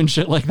ransom and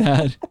shit like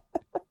that.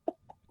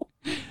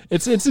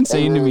 It's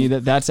insane to me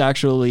that's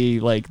actually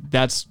like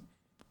there's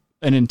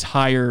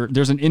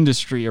an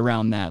industry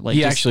around that. Like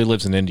he actually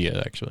lives in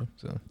India, actually.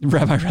 So.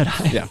 Rabbi Red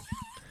Eye. Yeah,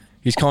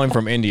 he's calling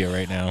from India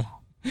right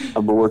now. I've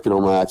been working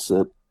on my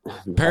accent.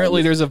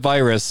 Apparently, there's a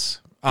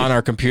virus on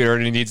our computer,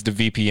 and it needs the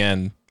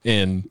VPN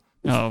in.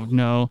 Oh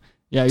no!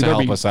 Yeah, you to better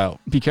help us out.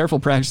 Be careful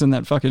practicing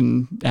that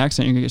fucking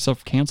accent. You're gonna get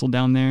yourself canceled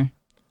down there.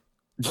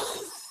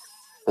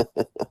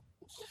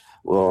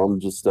 Well, I'm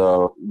just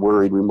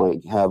worried we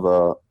might have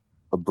a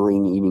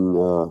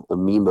brain-eating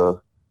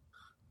amoeba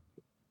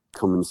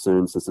coming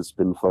soon, since it's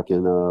been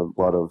fucking a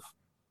lot of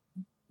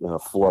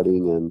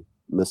flooding and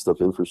messed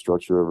up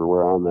infrastructure over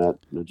where I'm at.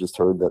 And I just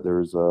heard that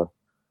there's a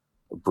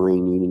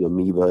brain-eating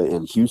amoeba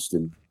in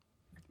Houston.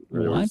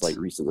 There was like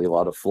recently a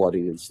lot of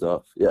flooding and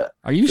stuff. Yeah.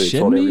 Are you so shitting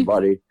told me?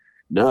 everybody,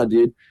 no,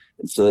 dude.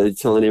 And so they're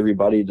telling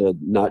everybody to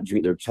not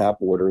drink their tap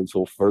water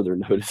until further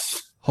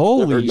notice.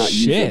 Holy not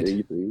using shit!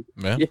 anything.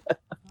 Yeah.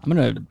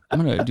 I'm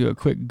gonna do a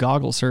quick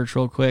goggle search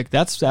real quick.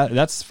 That's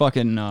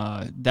fucking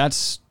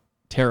that's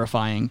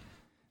terrifying.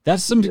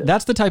 That's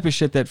the type of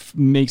shit that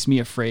makes me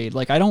afraid.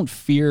 Like, I don't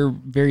fear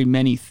very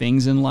many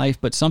things in life,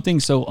 but something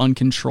so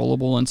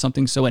uncontrollable and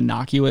something so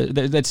innocuous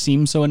that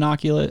seems so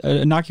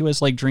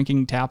innocuous, like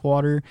drinking tap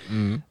water,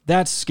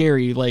 that's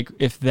scary. Like,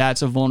 if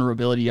that's a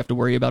vulnerability, you have to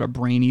worry about a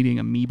brain-eating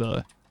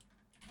amoeba.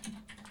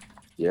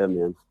 Yeah,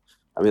 man.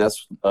 I mean,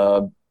 that's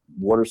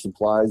water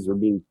supplies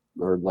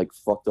are like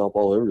fucked up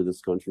all over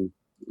this country.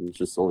 It's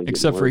just only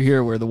Except for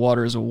here, where the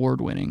water is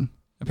award-winning,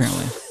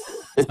 apparently.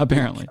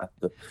 Apparently.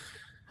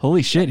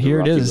 Holy shit,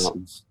 here it is.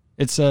 Mountains.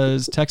 It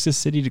says Texas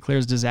City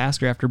declares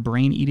disaster after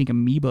brain-eating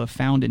amoeba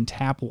found in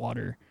tap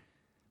water.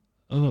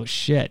 Oh,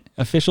 shit.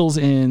 Officials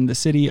in the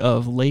city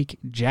of Lake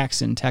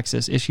Jackson,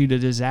 Texas, issued a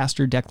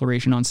disaster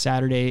declaration on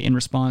Saturday in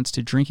response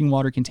to drinking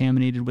water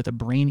contaminated with a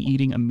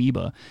brain-eating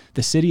amoeba.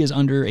 The city is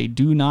under a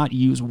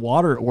do-not-use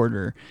water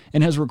order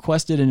and has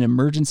requested an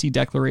emergency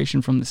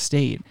declaration from the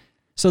state.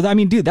 So, I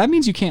mean, dude, that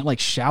means you can't, like,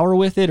 shower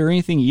with it or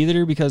anything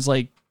either because,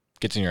 like...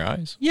 Gets in your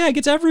eyes? Yeah, it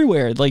gets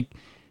everywhere. Like,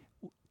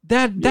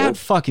 that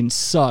fucking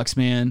sucks,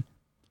 man.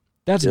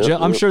 That's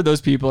I'm sure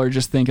those people are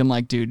just thinking,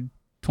 like, dude,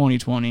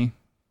 2020...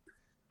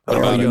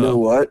 You know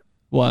what?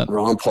 What?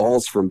 Ron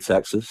Paul's from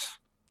Texas.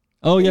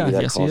 Oh, yeah. Maybe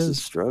that Yes, he causes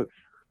is. Stroke.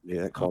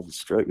 Yeah, that causes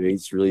stroke. Maybe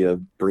it's really a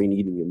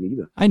brain-eating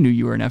amoeba. I knew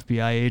you were an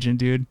FBI agent,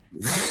 dude.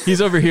 He's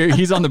over here.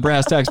 He's on the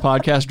Brass Tacks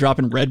podcast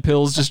dropping red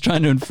pills, just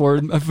trying to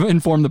inform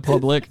the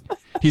public.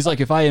 He's like,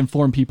 if I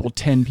inform people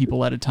 10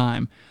 people at a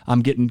time,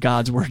 I'm getting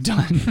God's work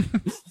done.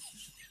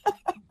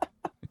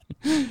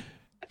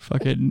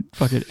 fucking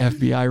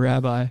FBI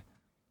rabbi.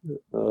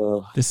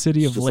 The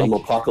city of Lake. I'm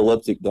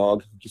apocalyptic,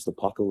 dog. Just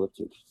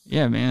apocalyptic.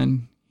 Yeah,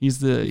 man. He's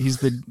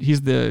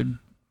the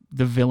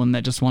villain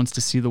that just wants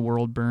to see the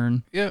world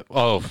burn. Yeah.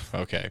 Oh,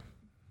 okay.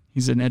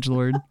 He's an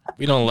edgelord.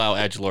 We don't allow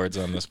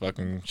edgelords on this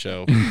fucking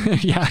show.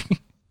 Yeah.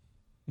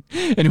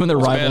 Anyone that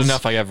It's rivals. bad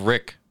enough I have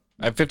Rick.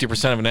 I have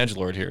 50% of an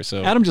edgelord here,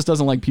 so. Adam just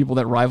doesn't like people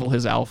that rival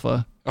his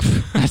alpha.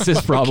 That's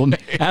his problem.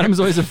 Adam's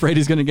always afraid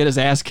he's going to get his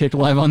ass kicked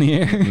live on the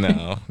air. No,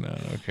 I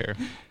don't care.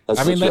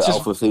 That's such an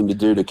alpha thing to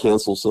do, to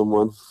cancel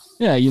someone.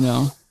 Yeah, you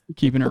know,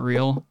 keeping it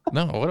real.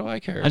 No, what do I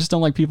care? I just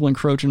don't like people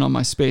encroaching on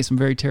my space. I'm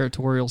very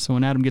territorial, so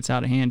when Adam gets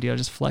out of hand, dude, I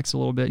just flex a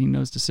little bit. He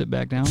knows to sit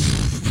back down.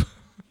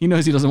 He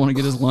knows he doesn't want to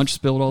get his lunch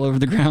spilled all over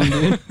the ground,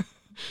 dude.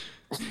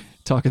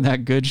 Talking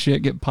that good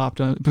shit, get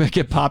popped in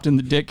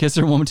the dick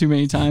kisser one too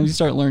many times. You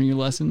start learning your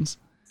lessons.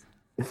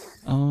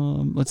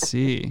 Let's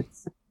see.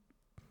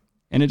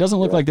 And it doesn't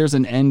look like there's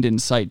an end in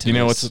sight to You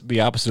know this. what's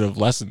the opposite of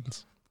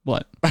lessons?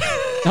 What?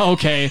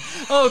 Okay.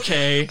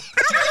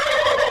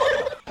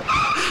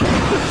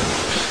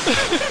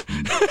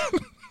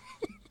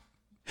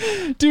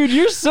 Dude,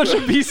 you're such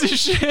a piece of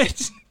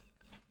shit.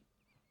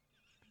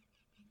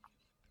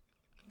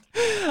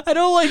 I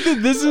don't like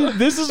that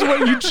this is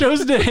what you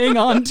chose to hang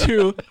on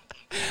to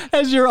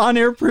as your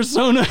on-air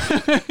persona.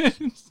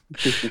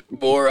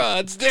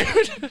 Morons,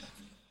 dude.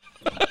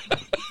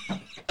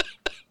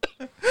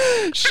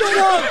 Shut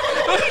up!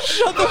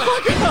 Shut the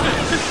fuck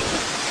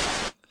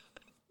up!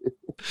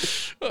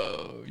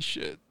 Oh,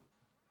 shit.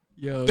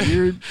 Yo,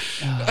 you're...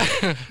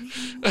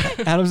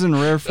 Adam's in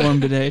rare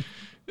form today.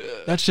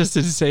 That's just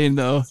insane,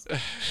 though.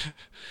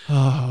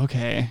 Oh,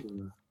 okay.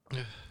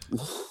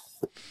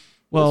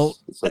 Well...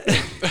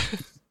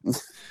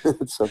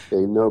 It's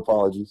okay. No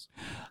apologies.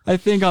 I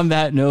think on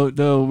that note,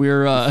 though,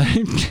 we're...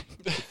 I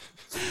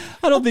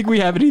don't think we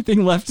have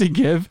anything left to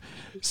give.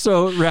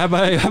 So,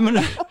 Rabbi, I'm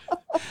gonna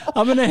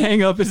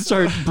hang up and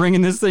start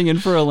bringing this thing in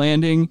for a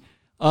landing.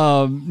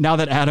 Now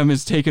that Adam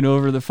has taken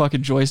over the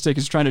fucking joystick,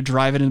 is trying to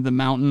drive it into the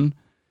mountain.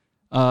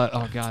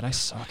 Oh God, I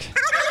suck.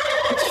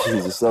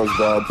 Jesus, that was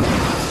bad.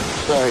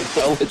 All right,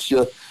 I'll let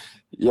you.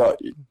 Yeah,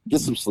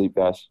 get some sleep,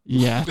 guys.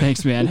 Yeah,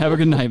 thanks, man. Have a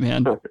good night,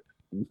 man.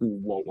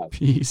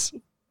 Peace.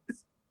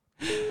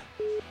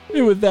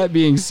 And with that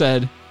being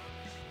said,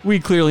 we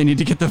clearly need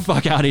to get the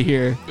fuck out of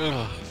here.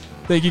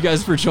 Thank you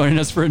guys for joining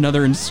us for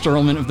another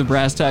installment of the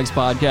Brass Tacks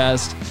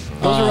podcast.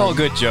 Those are all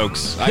good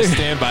jokes. I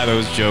stand by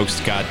those jokes,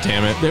 god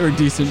damn it. They were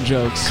decent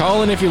jokes.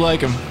 Call in if you like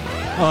them.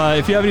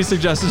 If you have any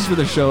suggestions for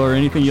the show or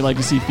anything you'd like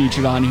to see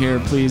featured on here,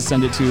 please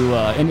send it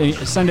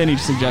to send any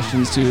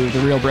suggestions to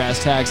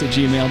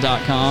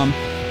therealbrasstacks@gmail.com.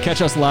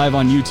 Catch us live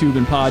on YouTube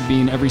and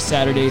Podbean every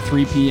Saturday,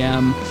 3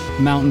 p.m.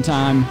 Mountain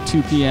Time,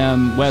 2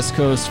 p.m. West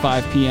Coast,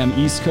 5 p.m.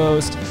 East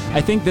Coast. I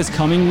think this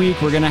coming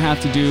week we're going to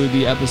have to do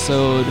the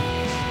episode.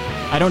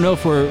 I don't know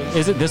if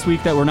is it this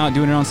week that we're not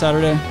doing it on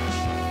Saturday?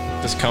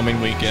 This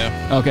coming week,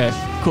 yeah. Okay,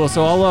 cool.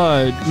 So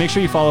I'll make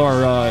sure you follow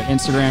our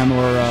Instagram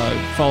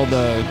or follow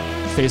the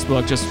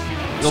Facebook. Just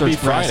search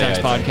Brass Tacks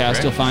Podcast.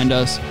 Right? You'll find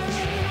us.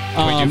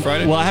 Can we do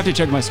Friday? Well, I have to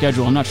check my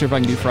schedule. I'm not sure if I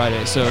can do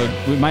Friday, so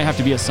it might have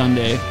to be a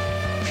Sunday.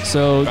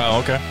 So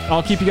okay.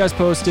 I'll keep you guys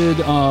posted.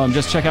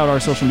 Just check out our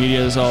social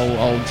medias.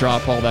 I'll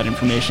drop all that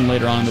information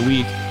later on in the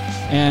week.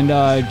 And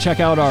check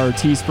out our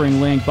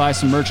Teespring link. Buy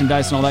some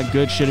merchandise and all that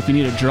good shit. If you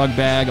need a drug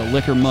bag, a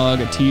liquor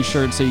mug, a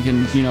T-shirt, so you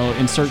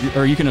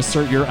can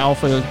assert your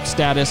alpha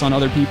status on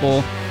other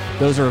people.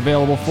 Those are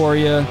available for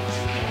you.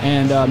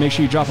 And make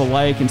sure you drop a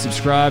like and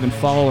subscribe and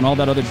follow and all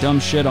that other dumb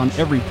shit on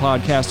every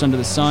podcast under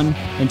the sun.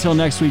 Until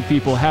next week,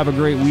 people, have a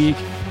great week.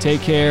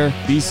 Take care.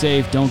 Be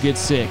safe. Don't get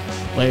sick.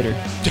 Later.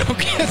 Don't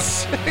get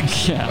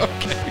sick. Yeah.